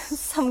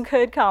some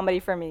good comedy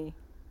for me.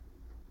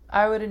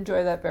 I would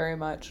enjoy that very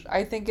much.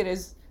 I think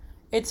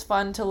it's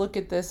fun to look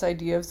at this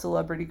idea of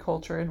celebrity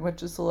culture in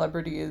which a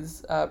celebrity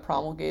is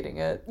promulgating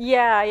it.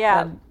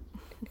 Yeah. And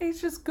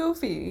he's just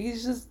goofy.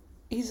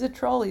 He's a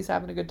troll. He's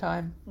having a good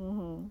time.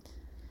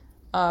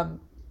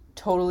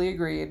 Totally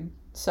agreed.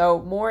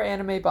 So more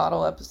anime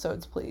bottle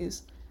episodes,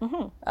 please.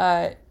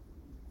 My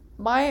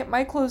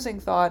closing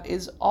thought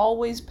is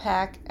always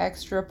pack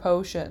extra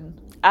potion.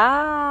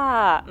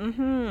 That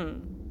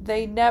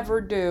They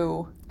never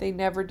do. They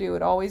never do.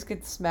 It always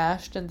gets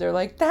smashed, and they're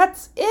like,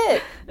 "That's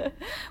it.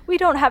 We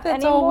don't have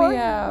That's any all we more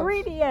have."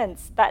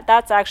 ingredients.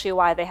 That's actually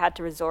why they had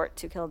to resort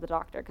to kill the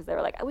doctor, because they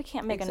were like, we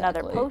can't make another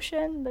Exactly.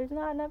 potion. There's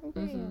not enough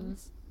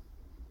ingredients.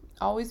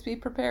 Always be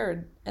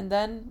prepared, and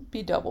then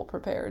be double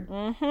prepared.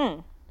 Mm-hmm.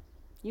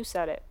 You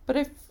said it.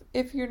 But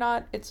if you're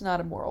not, it's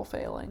not a moral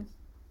failing.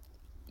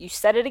 You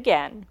said it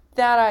again.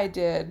 That I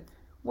did.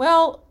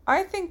 Well,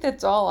 I think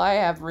that's all I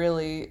have,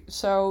 really.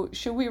 So,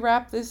 should we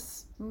wrap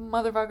this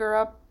motherfucker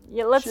up?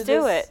 Yeah, let's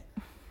do it.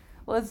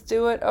 Let's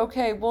do it.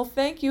 Okay, well,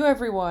 thank you,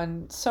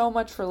 everyone, so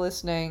much for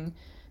listening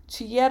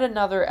to yet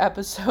another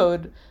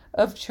episode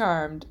of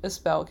Charmed, a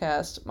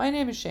Spellcast. My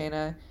name is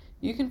Shayna.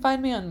 You can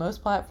find me on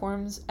most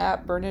platforms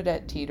at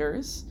Bernadette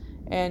Teeters.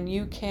 And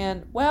you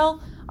can, well,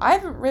 I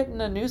haven't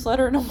written a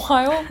newsletter in a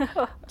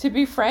while. To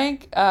be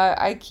frank,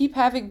 I keep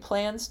having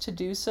plans to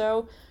do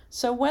so.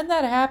 So when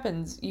that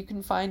happens, you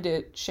can find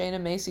it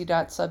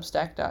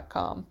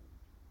shaynamacy.substack.com.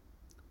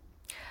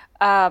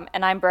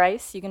 And I'm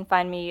Bryce. You can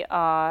find me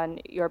on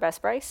Your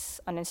Best Bryce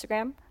on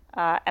Instagram,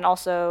 and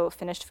also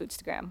Finished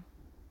Foodstagram.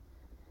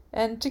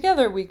 And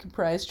together we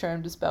comprise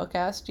Charmed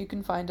Spellcast. You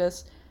can find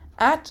us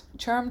at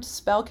Charmed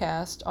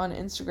Spellcast on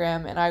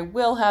Instagram, and I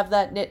will have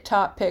that knit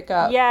top pick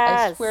up.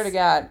 Yes. I swear to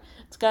God,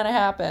 it's gonna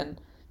happen.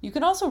 You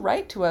can also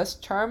write to us,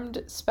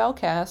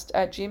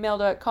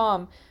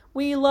 charmedspellcast@gmail.com.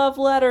 We love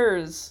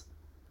letters.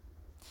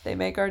 They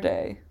make our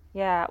day.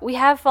 Yeah, we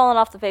have fallen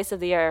off the face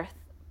of the earth,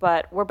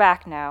 but we're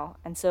back now,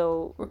 and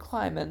so We're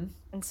climbing.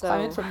 And so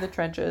climbing from the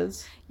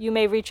trenches. You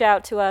may reach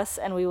out to us,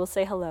 and we will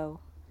say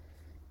hello.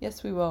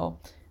 Yes, we will.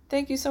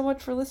 Thank you so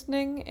much for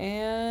listening,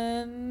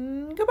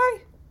 and goodbye.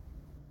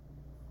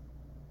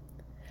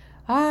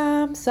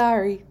 I'm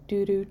sorry,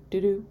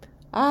 doo-doo-doo-doo.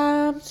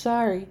 I'm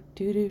sorry,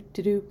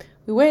 doo-doo-doo-doo.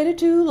 We waited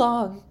too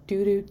long,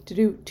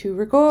 doo-doo-doo-doo, to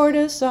record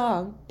a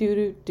song,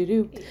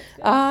 doo-doo-doo-doo.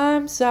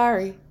 I'm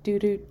sorry,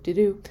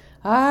 doo-doo-doo-doo.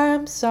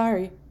 I'm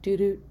sorry,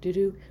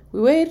 doo-doo-doo-doo.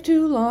 We waited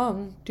too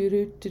long,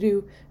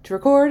 doo-doo-doo-doo, to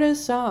record a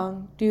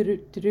song,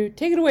 doo-doo-doo-doo.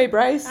 Take it away,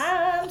 Bryce.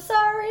 I'm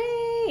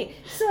sorry,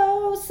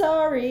 so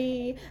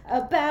sorry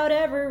about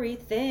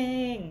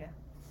everything.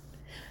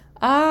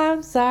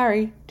 I'm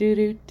sorry,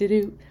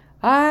 doo-doo-doo-doo.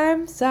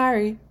 I'm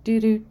sorry,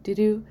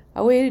 doo-doo-doo-doo.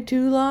 I waited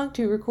too long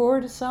to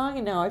record a song,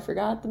 and now I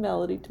forgot the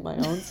melody to my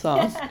own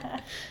song.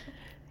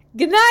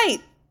 Good night!